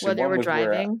actually where they were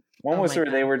driving. One was where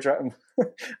they were driving.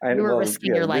 You were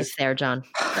risking your life there, John.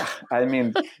 I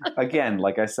mean, again,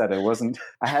 like I said,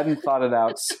 I hadn't thought it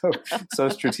out so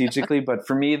strategically, but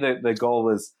for me, the goal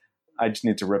was, I just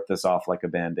need to rip this off like a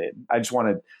Band-Aid. I just want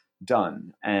it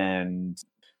done. And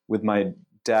with my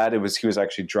dad, he was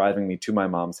actually driving me to my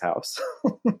mom's house.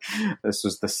 This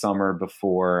was the summer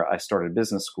before I started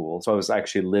business school. So I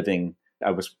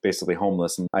was basically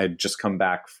homeless, and I had just come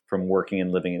back from working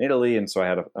and living in Italy. And so I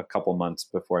had a couple months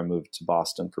before I moved to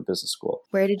Boston for business school.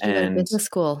 Where did you go to business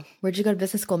school? Where'd you go to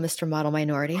business school, Mr. Model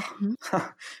Minority?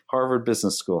 Harvard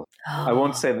Business School. Oh. I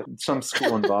won't say that, some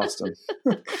school in Boston.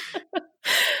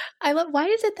 Why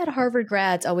is it that Harvard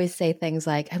grads always say things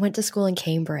like, I went to school in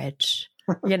Cambridge?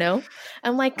 You know?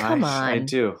 I'm like, come on. I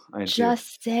do.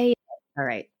 Just say it. All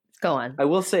right. Go on. I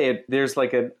will say it. There's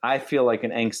I feel like an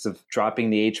angst of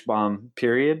dropping the H-bomb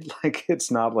period. Like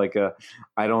it's not like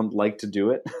I don't like to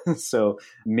do it. So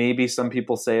maybe some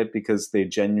people say it because they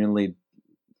genuinely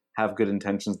have good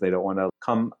intentions. They don't want to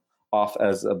come off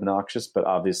as obnoxious, but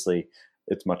obviously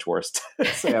it's much worse to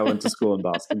say I went to school in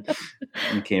Boston,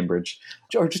 in Cambridge,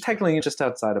 or just technically just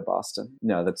outside of Boston.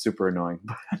 No, that's super annoying.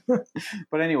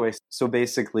 But anyway, so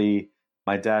basically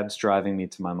my dad's driving me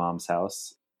to my mom's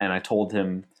house, and I told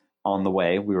him on the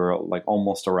way, we were like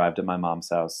almost arrived at my mom's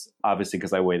house, obviously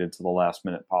because I waited to the last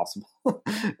minute possible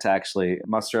to actually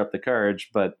muster up the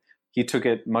courage. But he took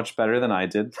it much better than I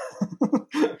did.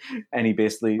 And he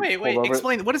basically wait, pulled over.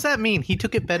 explain. What does that mean? He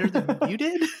took it better than you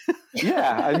did?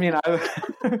 Yeah, I mean,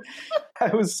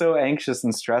 I was so anxious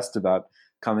and stressed about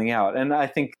coming out. And I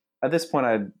think at this point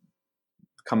I'd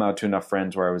come out to enough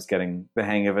friends where I was getting the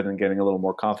hang of it and getting a little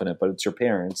more confident, but it's your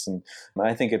parents. And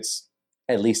I think it's,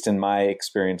 at least in my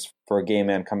experience, for a gay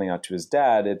man coming out to his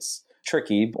dad, it's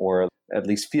tricky, or at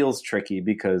least feels tricky,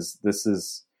 because this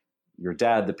is your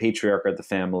dad, the patriarch of the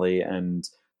family, and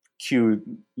cue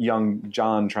young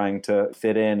John trying to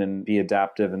fit in and be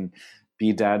adaptive and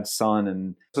be dad's son.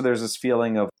 And so there's this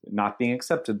feeling of not being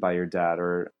accepted by your dad,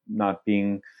 or not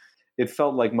being, it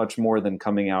felt like much more than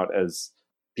coming out as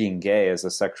being gay as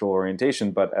a sexual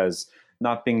orientation, but as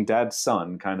not being dad's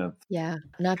son kind of,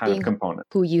 not kind being of component.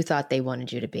 who you thought they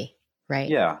wanted you to be, right?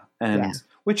 Yeah. And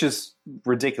which is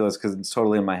ridiculous because it's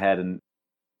totally in my head. And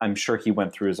I'm sure he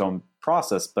went through his own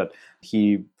process, but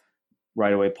he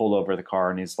right away pulled over the car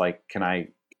and he's like, can I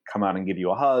come out and give you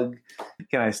a hug?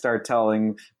 Can I start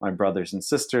telling my brothers and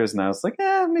sisters? And I was like,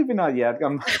 maybe not yet.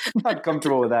 I'm not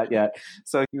comfortable with that yet.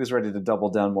 So he was ready to double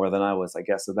down more than I was, I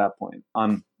guess, at that point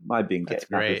on my being gay. That's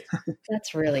great.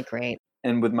 That's really great.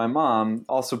 And with my mom,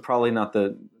 also probably not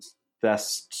the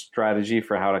best strategy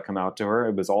for how to come out to her.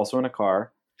 It was also in a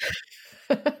car.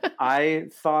 I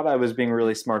thought I was being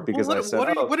really smart because I said,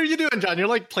 what are you doing, John? You're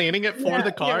like planning it for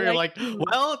the car. You're like,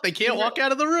 well, they can't walk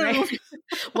out of the room. Right.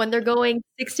 When they're going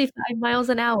 65 miles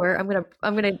an hour, I'm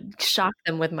gonna shock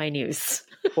them with my news.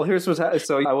 Well, here's what's happening.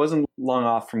 So I wasn't long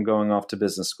off from going off to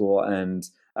business school, and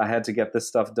I had to get this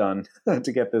stuff done,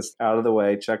 to get this out of the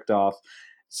way, checked off.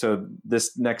 So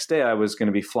this next day I was going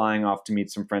to be flying off to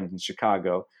meet some friends in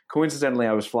Chicago. Coincidentally,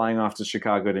 I was flying off to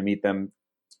Chicago to meet them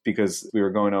because we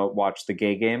were going to watch the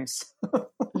gay games.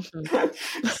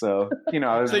 So,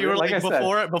 I was, so you were like I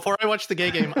before I watch the gay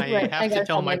game, I have to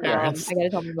tell my parents. I got to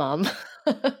tell my mom.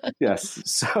 Yes.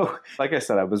 So, like I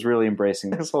said, I was really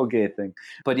embracing this whole gay thing.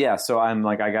 But yeah, so I'm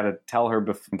like, I got to tell her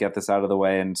before get this out of the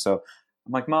way. And so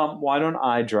I'm like, Mom, why don't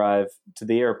I drive to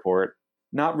the airport?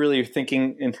 Not really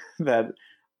thinking that,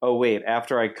 oh, wait,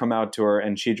 after I come out to her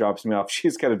and she drops me off,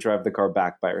 she's got to drive the car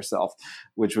back by herself,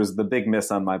 which was the big miss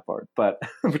on my part, but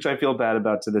which I feel bad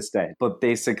about to this day. But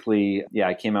basically,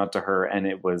 I came out to her and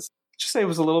it was a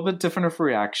little bit different of a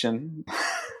reaction.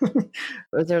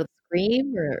 Was there a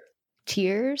scream or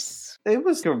tears? It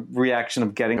was a reaction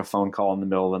of getting a phone call in the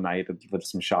middle of the night with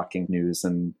some shocking news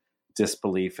and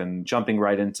disbelief and jumping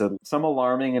right into some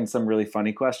alarming and some really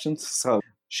funny questions. So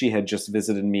she had just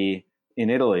visited me in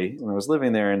Italy when I was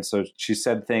living there. And so she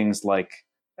said things like,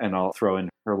 and I'll throw in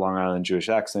her Long Island Jewish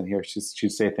accent here.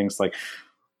 She'd say things like,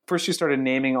 first she started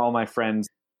naming all my friends,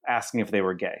 asking if they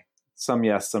were gay. Some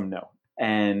yes, some no.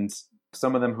 And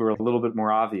some of them who were a little bit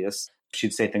more obvious,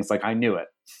 she'd say things like, I knew it.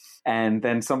 And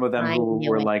then some of them who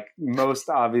were like most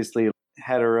obviously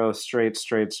hetero, straight,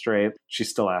 she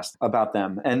still asked about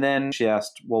them. And then she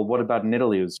asked, well, what about in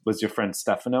Italy? Was your friend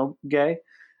Stefano gay?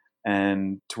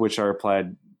 And to which I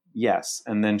replied, yes.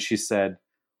 And then she said,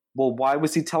 well, why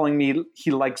was he telling me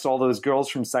he likes all those girls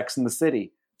from Sex and the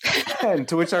City? And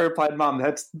to which I replied, Mom,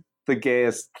 that's the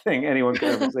gayest thing anyone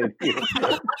could ever say to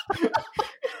you.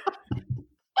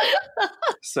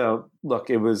 So, look,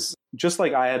 it was just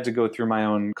like I had to go through my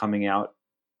own coming out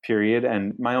period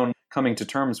and my own coming to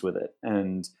terms with it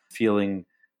and feeling,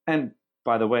 and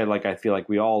by the way, like I feel like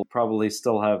we all probably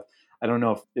still have, I don't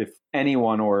know if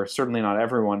anyone, or certainly not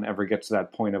everyone, ever gets to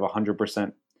that point of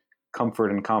 100% comfort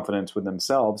and confidence with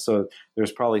themselves. So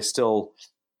there's probably still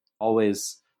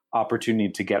always opportunity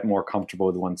to get more comfortable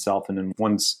with oneself and in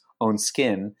one's own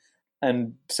skin.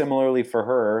 And similarly for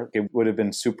her, it would have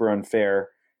been super unfair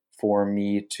for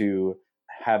me to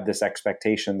have this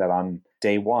expectation that on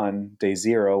day one, day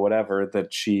zero, whatever,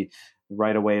 that she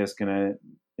right away is going to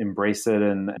embrace it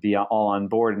and be all on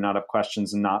board and not have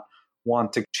questions and not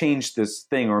want to change this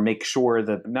thing or make sure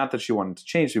that, not that she wanted to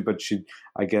change it, but she,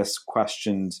 I guess,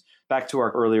 questioned, back to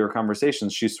our earlier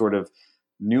conversations, she sort of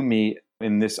knew me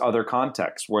in this other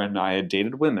context when I had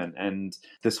dated women, and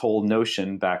this whole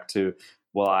notion back to,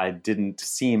 well, I didn't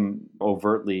seem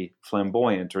overtly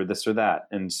flamboyant or this or that.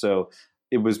 And so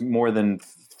it was more than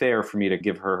fair for me to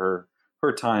give her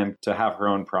time to have her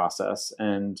own process.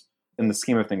 And in the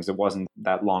scheme of things, it wasn't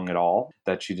that long at all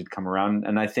that she did come around.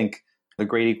 And I think the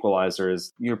great equalizer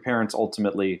is your parents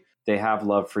ultimately, they have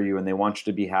love for you and they want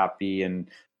you to be happy. And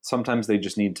sometimes they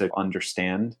just need to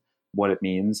understand what it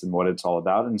means and what it's all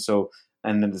about. And so,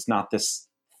 and then it's not this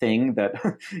thing that,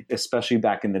 especially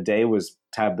back in the day, was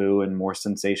taboo and more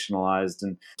sensationalized.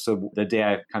 And so the day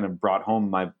I kind of brought home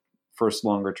my first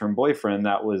longer term boyfriend,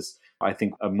 that was I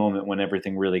think a moment when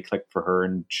everything really clicked for her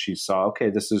and she saw, okay,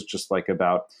 this is just like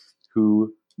about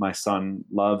who my son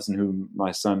loves and who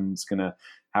my son's going to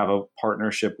have a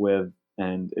partnership with.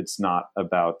 And it's not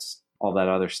about all that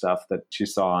other stuff that she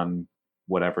saw on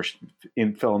whatever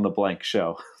fill in the blank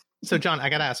show. So, John, I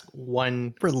got to ask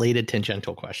one related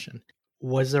tangential question.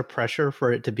 Was there pressure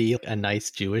for it to be a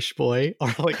nice Jewish boy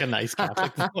or like a nice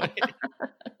Catholic boy?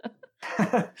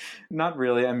 Not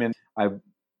really. I mean, I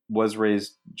was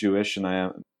raised Jewish and I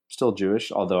am still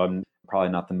Jewish, although I'm probably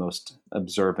not the most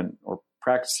observant or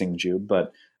practicing Jew,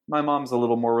 but my mom's a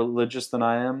little more religious than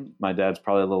I am. My dad's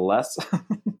probably a little less.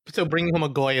 So bringing home a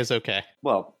goy is okay.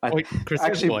 Well,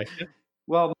 Christian boy.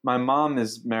 Well, my mom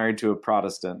is married to a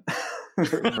Protestant,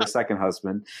 her second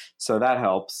husband, so that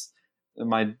helps.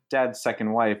 My dad's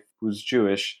second wife, who's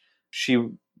Jewish, she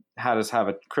had us have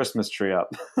a Christmas tree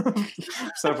up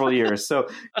several years. So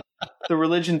the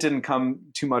religion didn't come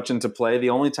too much into play. The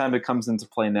only time it comes into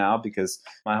play now, because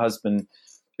my husband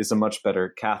is a much better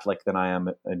Catholic than I am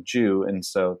a Jew. And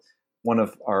so one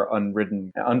of our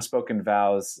unspoken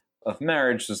vows of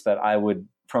marriage was that I would,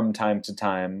 from time to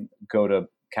time, go to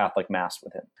Catholic Mass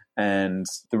with him. And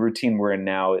the routine we're in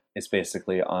now is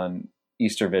basically on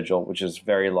Easter Vigil, which is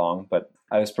very long, but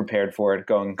I was prepared for it,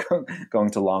 going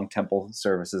to long temple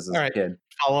services as a kid.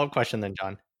 Follow-up question then,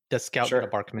 John. Does Scout get a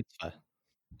bar mitzvah?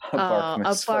 A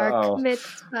bar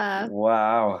mitzvah.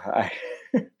 Wow.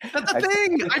 That's a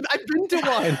thing. I've been to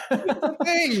one. That's a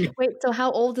thing. Wait, so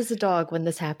how old is a dog when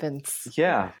this happens?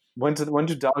 Yeah. When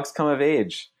do dogs come of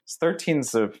age?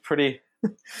 13's a pretty... So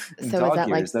is that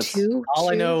years. Like two? All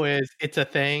I know is it's a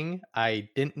thing. I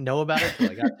didn't know about it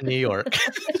until I got to New York.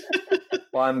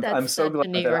 Well, I'm so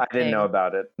glad that I didn't know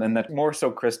about it. And that more so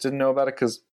Chris didn't know about it,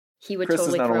 because Chris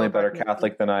is not only a better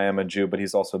Catholic than I am a Jew, but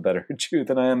he's also a better Jew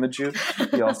than I am a Jew.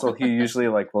 He usually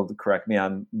will correct me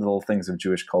on little things of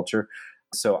Jewish culture.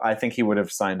 So I think he would have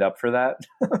signed up for that.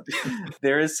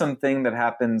 There is something that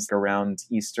happens around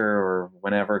Easter or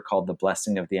whenever called the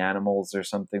blessing of the animals or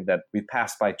something that we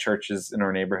pass by churches in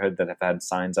our neighborhood that have had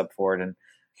signs up for it. And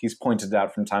he's pointed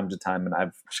out from time to time, and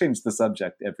I've changed the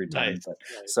subject every time. Nice.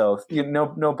 So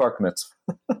no bar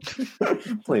mitzvah,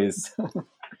 please.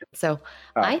 So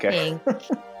I think...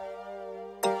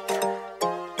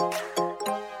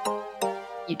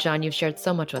 John, you've shared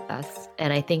so much with us,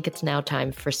 and I think it's now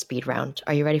time for speed round.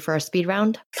 Are you ready for our speed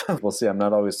round? We'll see. I'm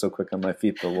not always so quick on my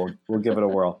feet, but we'll give it a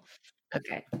whirl.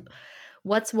 Okay.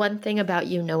 What's one thing about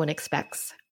you no one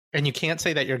expects? And you can't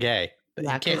say that you're gay. You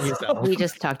can't use that one. We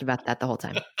just talked about that the whole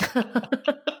time.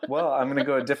 Well, I'm going to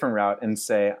go a different route and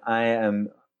say I am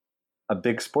a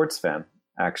big sports fan,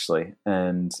 actually.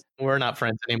 And we're not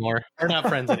friends anymore.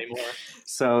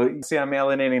 So, see, I'm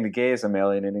alienating the gays. I'm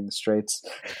alienating the straights.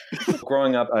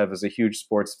 Growing up, I was a huge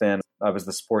sports fan. I was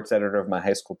the sports editor of my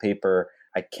high school paper.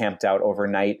 I camped out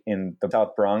overnight in the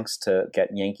South Bronx to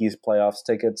get Yankees playoffs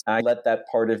tickets. I let that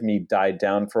part of me die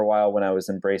down for a while when I was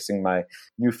embracing my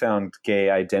newfound gay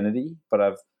identity. But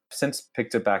I've since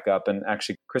picked it back up. And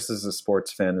actually, Chris is a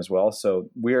sports fan as well. So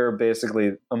we're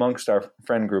basically, amongst our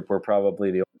friend group, we're probably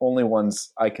the only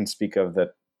ones I can speak of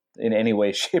that in any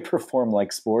way, shape, or form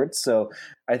like sports. So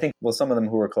I think, some of them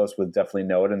who we're close with definitely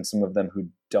know it, and some of them who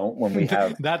don't. When we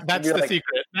have that's the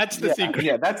secret. That's the secret.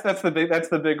 Yeah, that's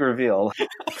the big reveal.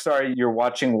 Sorry, you're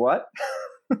watching what?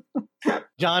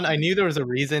 John, I knew there was a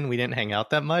reason we didn't hang out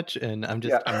that much, and I'm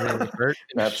really hurt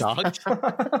and shocked.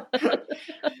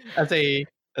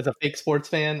 As a fake sports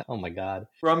fan, oh my God.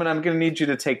 Raman, I'm going to need you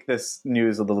to take this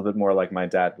news a little bit more like my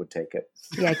dad would take it.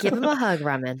 Yeah, give him a hug,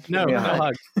 Raman. No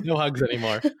hugs. No hugs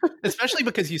anymore. Especially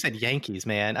because you said Yankees,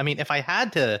 man. I mean, if I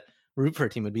had to root for a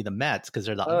team, it would be the Mets because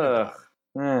they're the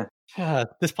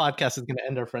underdog. This podcast is going to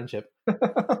end our friendship.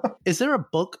 Is there a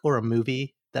book or a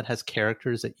movie that has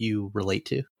characters that you relate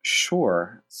to?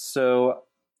 Sure. So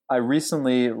I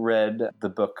recently read the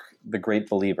book The Great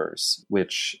Believers,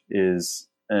 which is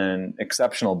an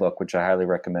exceptional book, which I highly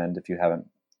recommend if you haven't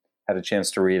had a chance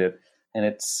to read it. And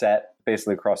it's set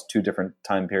basically across two different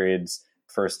time periods,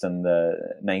 first in the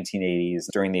 1980s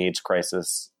during the AIDS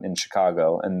crisis in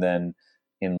Chicago, and then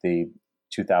in the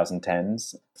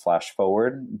 2010s, flash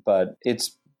forward. But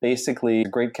it's basically a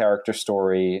great character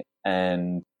story,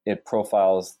 and it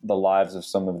profiles the lives of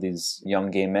some of these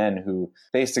young gay men who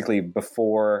basically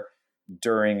before,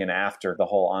 during, and after the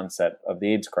whole onset of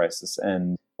the AIDS crisis.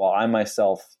 And while I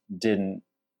myself didn't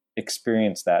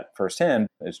experience that firsthand,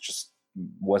 it just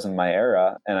wasn't my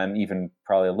era. And I'm even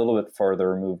probably a little bit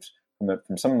further removed from it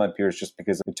from some of my peers just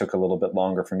because it took a little bit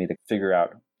longer for me to figure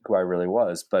out who I really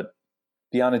was. But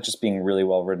beyond it just being really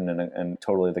well written and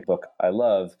totally the book I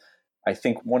love, I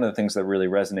think one of the things that really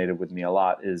resonated with me a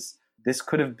lot is this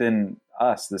could have been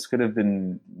us. This could have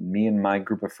been me and my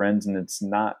group of friends. And it's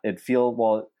not,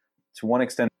 well, to one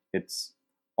extent, it's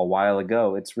a while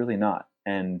ago. It's really not.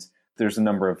 And there's a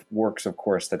number of works, of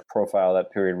course, that profile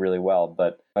that period really well.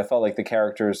 But I felt like the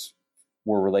characters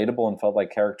were relatable and felt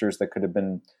like characters that could have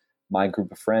been my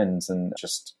group of friends. And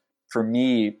just for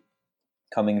me,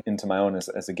 coming into my own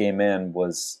as a gay man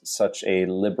was such a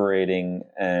liberating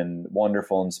and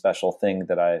wonderful and special thing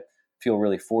that I feel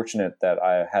really fortunate that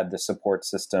I had the support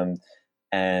system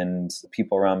and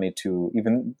people around me to,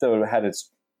 even though it had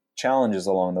its challenges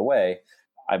along the way,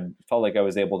 I felt like I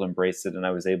was able to embrace it and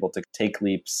I was able to take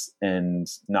leaps and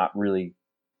not really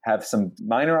have some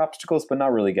minor obstacles, but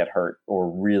not really get hurt or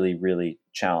really, really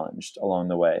challenged along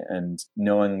the way. And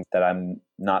knowing that I'm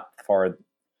not far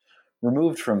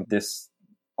removed from this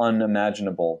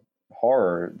unimaginable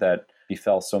horror that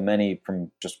befell so many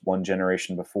from just one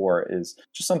generation before is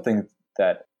just something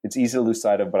that it's easy to lose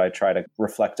sight of, but I try to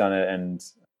reflect on it. And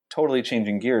totally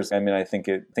changing gears, I mean, I think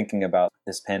thinking about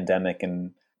this pandemic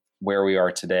and where we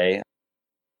are today,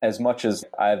 as much as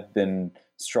I've been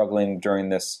struggling during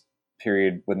this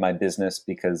period with my business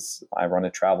because I run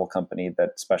a travel company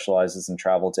that specializes in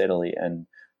travel to Italy, and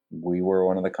we were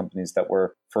one of the companies that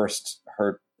were first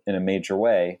hurt in a major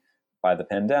way by the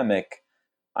pandemic.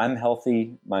 I'm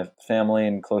healthy. My family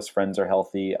and close friends are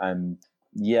healthy. I'm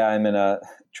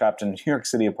trapped in a New York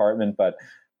City apartment, but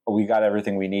we got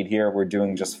everything we need here. We're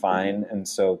doing just fine. And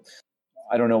so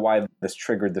I don't know why this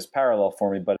triggered this parallel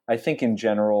for me, but I think in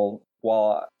general,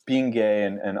 while being gay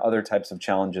and other types of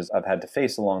challenges I've had to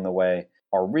face along the way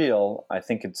are real, I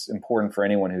think it's important for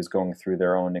anyone who's going through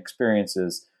their own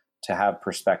experiences to have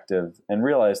perspective and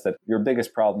realize that your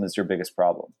biggest problem is your biggest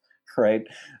problem, right?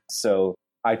 So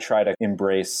I try to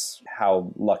embrace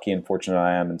how lucky and fortunate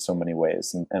I am in so many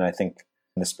ways. And I think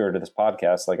in the spirit of this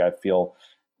podcast, like I feel,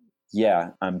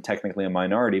 yeah, I'm technically a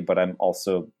minority, but I'm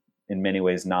also in many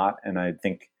ways not. And I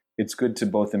think it's good to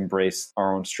both embrace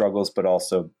our own struggles, but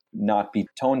also not be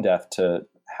tone deaf to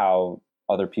how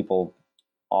other people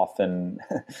often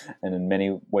and in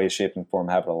many ways, shape, and form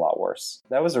have it a lot worse.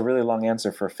 That was a really long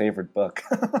answer for a favorite book.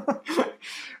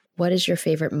 What is your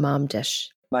favorite mom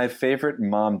dish? My favorite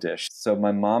mom dish. So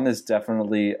my mom is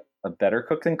definitely a better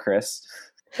cook than Chris,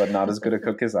 but not as good a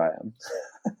cook as I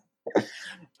am.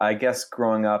 I guess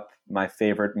growing up, my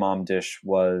favorite mom dish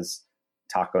was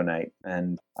taco night.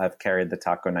 And I've carried the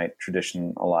taco night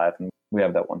tradition alive. And we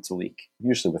have that once a week,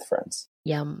 usually with friends.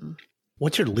 Yum.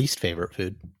 What's your least favorite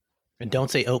food? And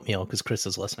don't say oatmeal because Chris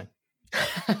is listening.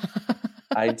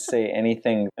 I'd say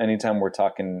anything, anytime we're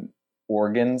talking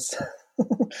organs,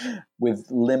 with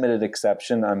limited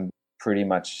exception, I'm pretty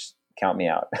much count me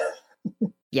out.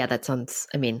 Yeah, that sounds,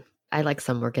 I like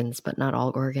some organs, but not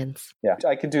all organs. Yeah,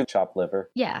 I could do chopped liver.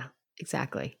 Yeah,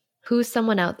 exactly. Who's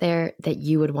someone out there that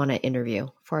you would want to interview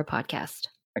for a podcast?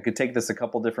 I could take this a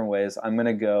couple different ways. I'm going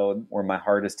to go where my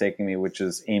heart is taking me, which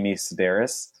is Amy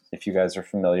Sedaris, if you guys are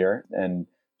familiar. And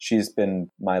she's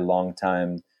been my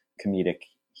longtime comedic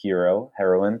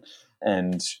heroine.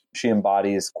 And she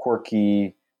embodies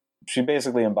quirky. She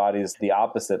basically embodies the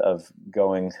opposite of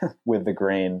going with the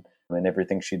grain in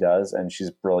everything she does. And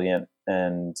she's brilliant.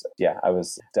 And yeah, I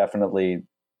was definitely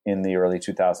in the early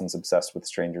 2000s obsessed with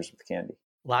Strangers with Candy.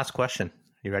 Last question.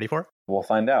 You ready for it? We'll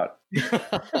find out.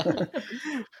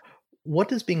 What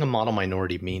does being a model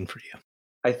minority mean for you?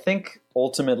 I think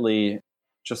ultimately,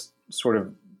 just sort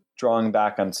of drawing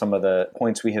back on some of the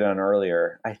points we hit on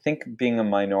earlier, I think being a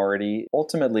minority,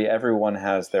 ultimately everyone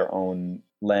has their own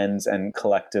lens and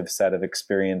collective set of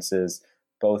experiences,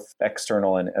 both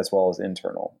external and as well as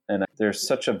internal. And there's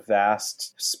such a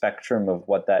vast spectrum of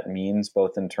what that means,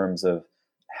 both in terms of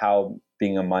how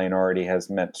being a minority has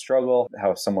meant struggle,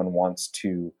 how someone wants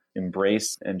to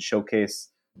embrace and showcase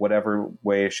whatever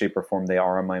way, shape, or form they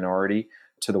are a minority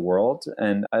to the world.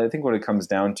 And I think what it comes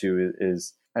down to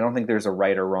is I don't think there's a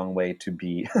right or wrong way to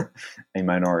be a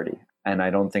minority. And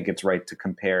I don't think it's right to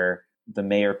compare the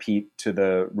Mayor Pete to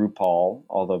the RuPaul,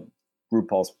 although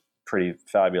RuPaul's pretty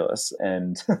fabulous.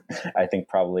 And I think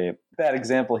probably a bad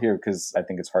example here because I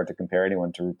think it's hard to compare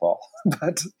anyone to RuPaul.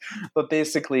 But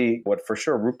basically what for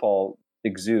sure RuPaul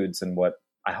exudes and what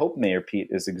I hope Mayor Pete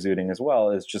is exuding as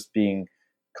well is just being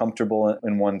comfortable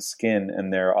in one's skin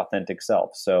and their authentic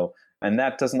self. So, and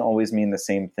that doesn't always mean the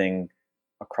same thing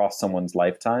across someone's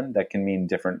lifetime. That can mean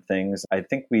different things. I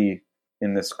think we,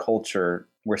 in this culture,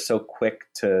 we're so quick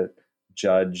to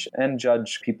judge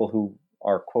people who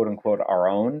are quote unquote our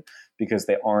own because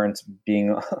they aren't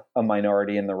being a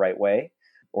minority in the right way,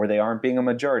 or they aren't being a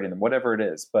majority in them, whatever it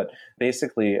is. But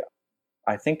basically,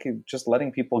 I think just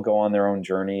letting people go on their own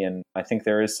journey. And I think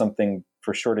there is something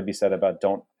for sure to be said about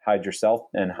don't hide yourself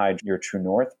and hide your true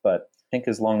north. But I think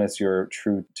as long as you're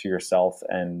true to yourself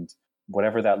and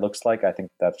whatever that looks like, I think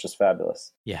that's just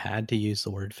fabulous. You had to use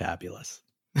the word fabulous.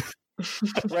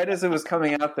 Right as it was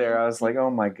coming out there, I was like,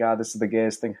 oh my God, this is the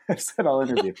gayest thing I've said all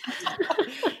interview.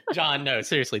 John, no,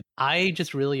 seriously. I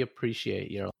just really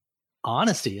appreciate your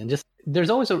honesty, and just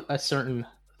there's always a certain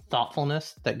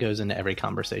thoughtfulness that goes into every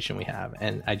conversation we have.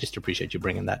 And I just appreciate you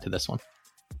bringing that to this one.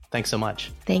 Thanks so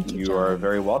much. Thank you, You John. are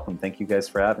very welcome. Thank you guys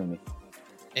for having me.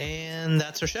 And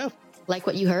that's our show. Like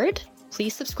what you heard?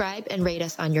 Please subscribe and rate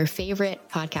us on your favorite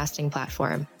podcasting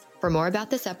platform. For more about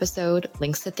this episode,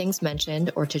 links to things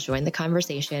mentioned, or to join the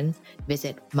conversation,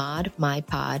 visit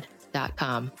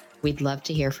modmypod.com. We'd love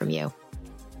to hear from you.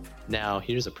 Now,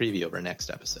 here's a preview of our next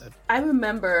episode. I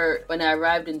remember when I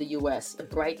arrived in the U.S., the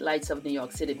bright lights of New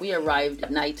York City. We arrived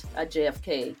at night at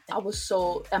JFK. I was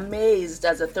so amazed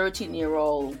as a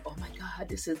 13-year-old. Oh my God,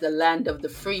 this is the land of the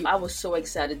free. I was so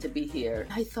excited to be here.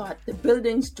 I thought the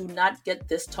buildings do not get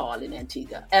this tall in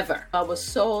Antigua, ever. I was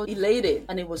so elated,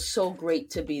 and it was so great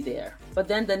to be there. But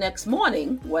then the next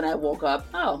morning, when I woke up,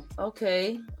 oh,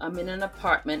 okay, I'm in an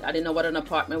apartment. I didn't know what an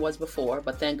apartment was before,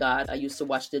 but thank God I used to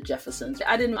watch The Jeffersons.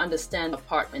 I didn't understand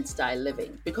apartment style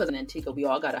living because in Antigua, we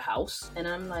all got a house. And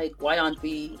I'm like, why aren't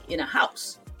we in a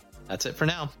house? That's it for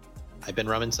now. I've been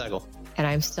Raman Segal. And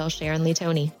I'm still Sharon Lee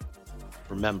Tony.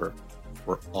 Remember,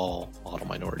 we're all model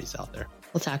minorities out there.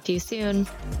 We'll talk to you soon.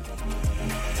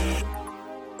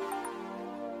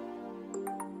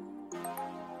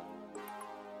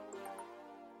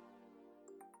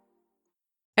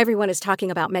 Everyone is talking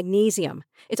about magnesium.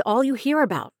 It's all you hear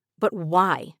about. But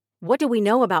why? What do we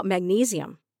know about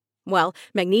magnesium? Well,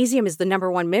 magnesium is the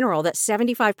 #1 mineral that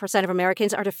 75% of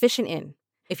Americans are deficient in.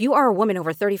 If you are a woman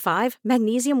over 35,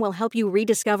 magnesium will help you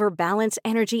rediscover balance,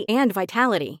 energy, and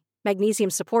vitality. Magnesium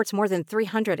supports more than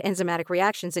 300 enzymatic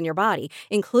reactions in your body,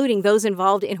 including those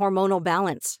involved in hormonal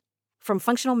balance. From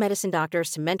functional medicine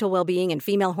doctors to mental well-being and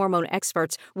female hormone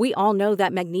experts, we all know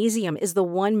that magnesium is the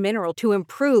one mineral to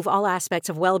improve all aspects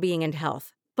of well-being and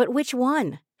health. But which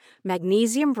one?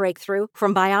 Magnesium Breakthrough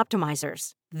from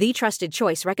Bioptimizers, the trusted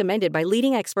choice recommended by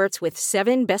leading experts with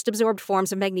 7 best-absorbed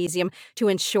forms of magnesium to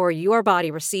ensure your body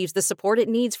receives the support it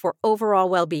needs for overall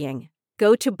well-being.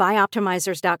 Go to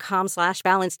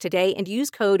bioptimizers.com/balance today and use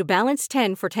code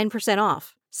BALANCE10 for 10%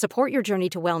 off. Support your journey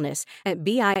to wellness at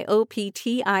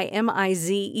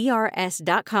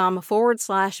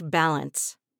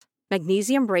bioptimizers.com/balance.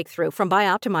 Magnesium Breakthrough from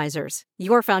Bioptimizers,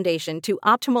 your foundation to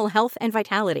optimal health and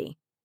vitality.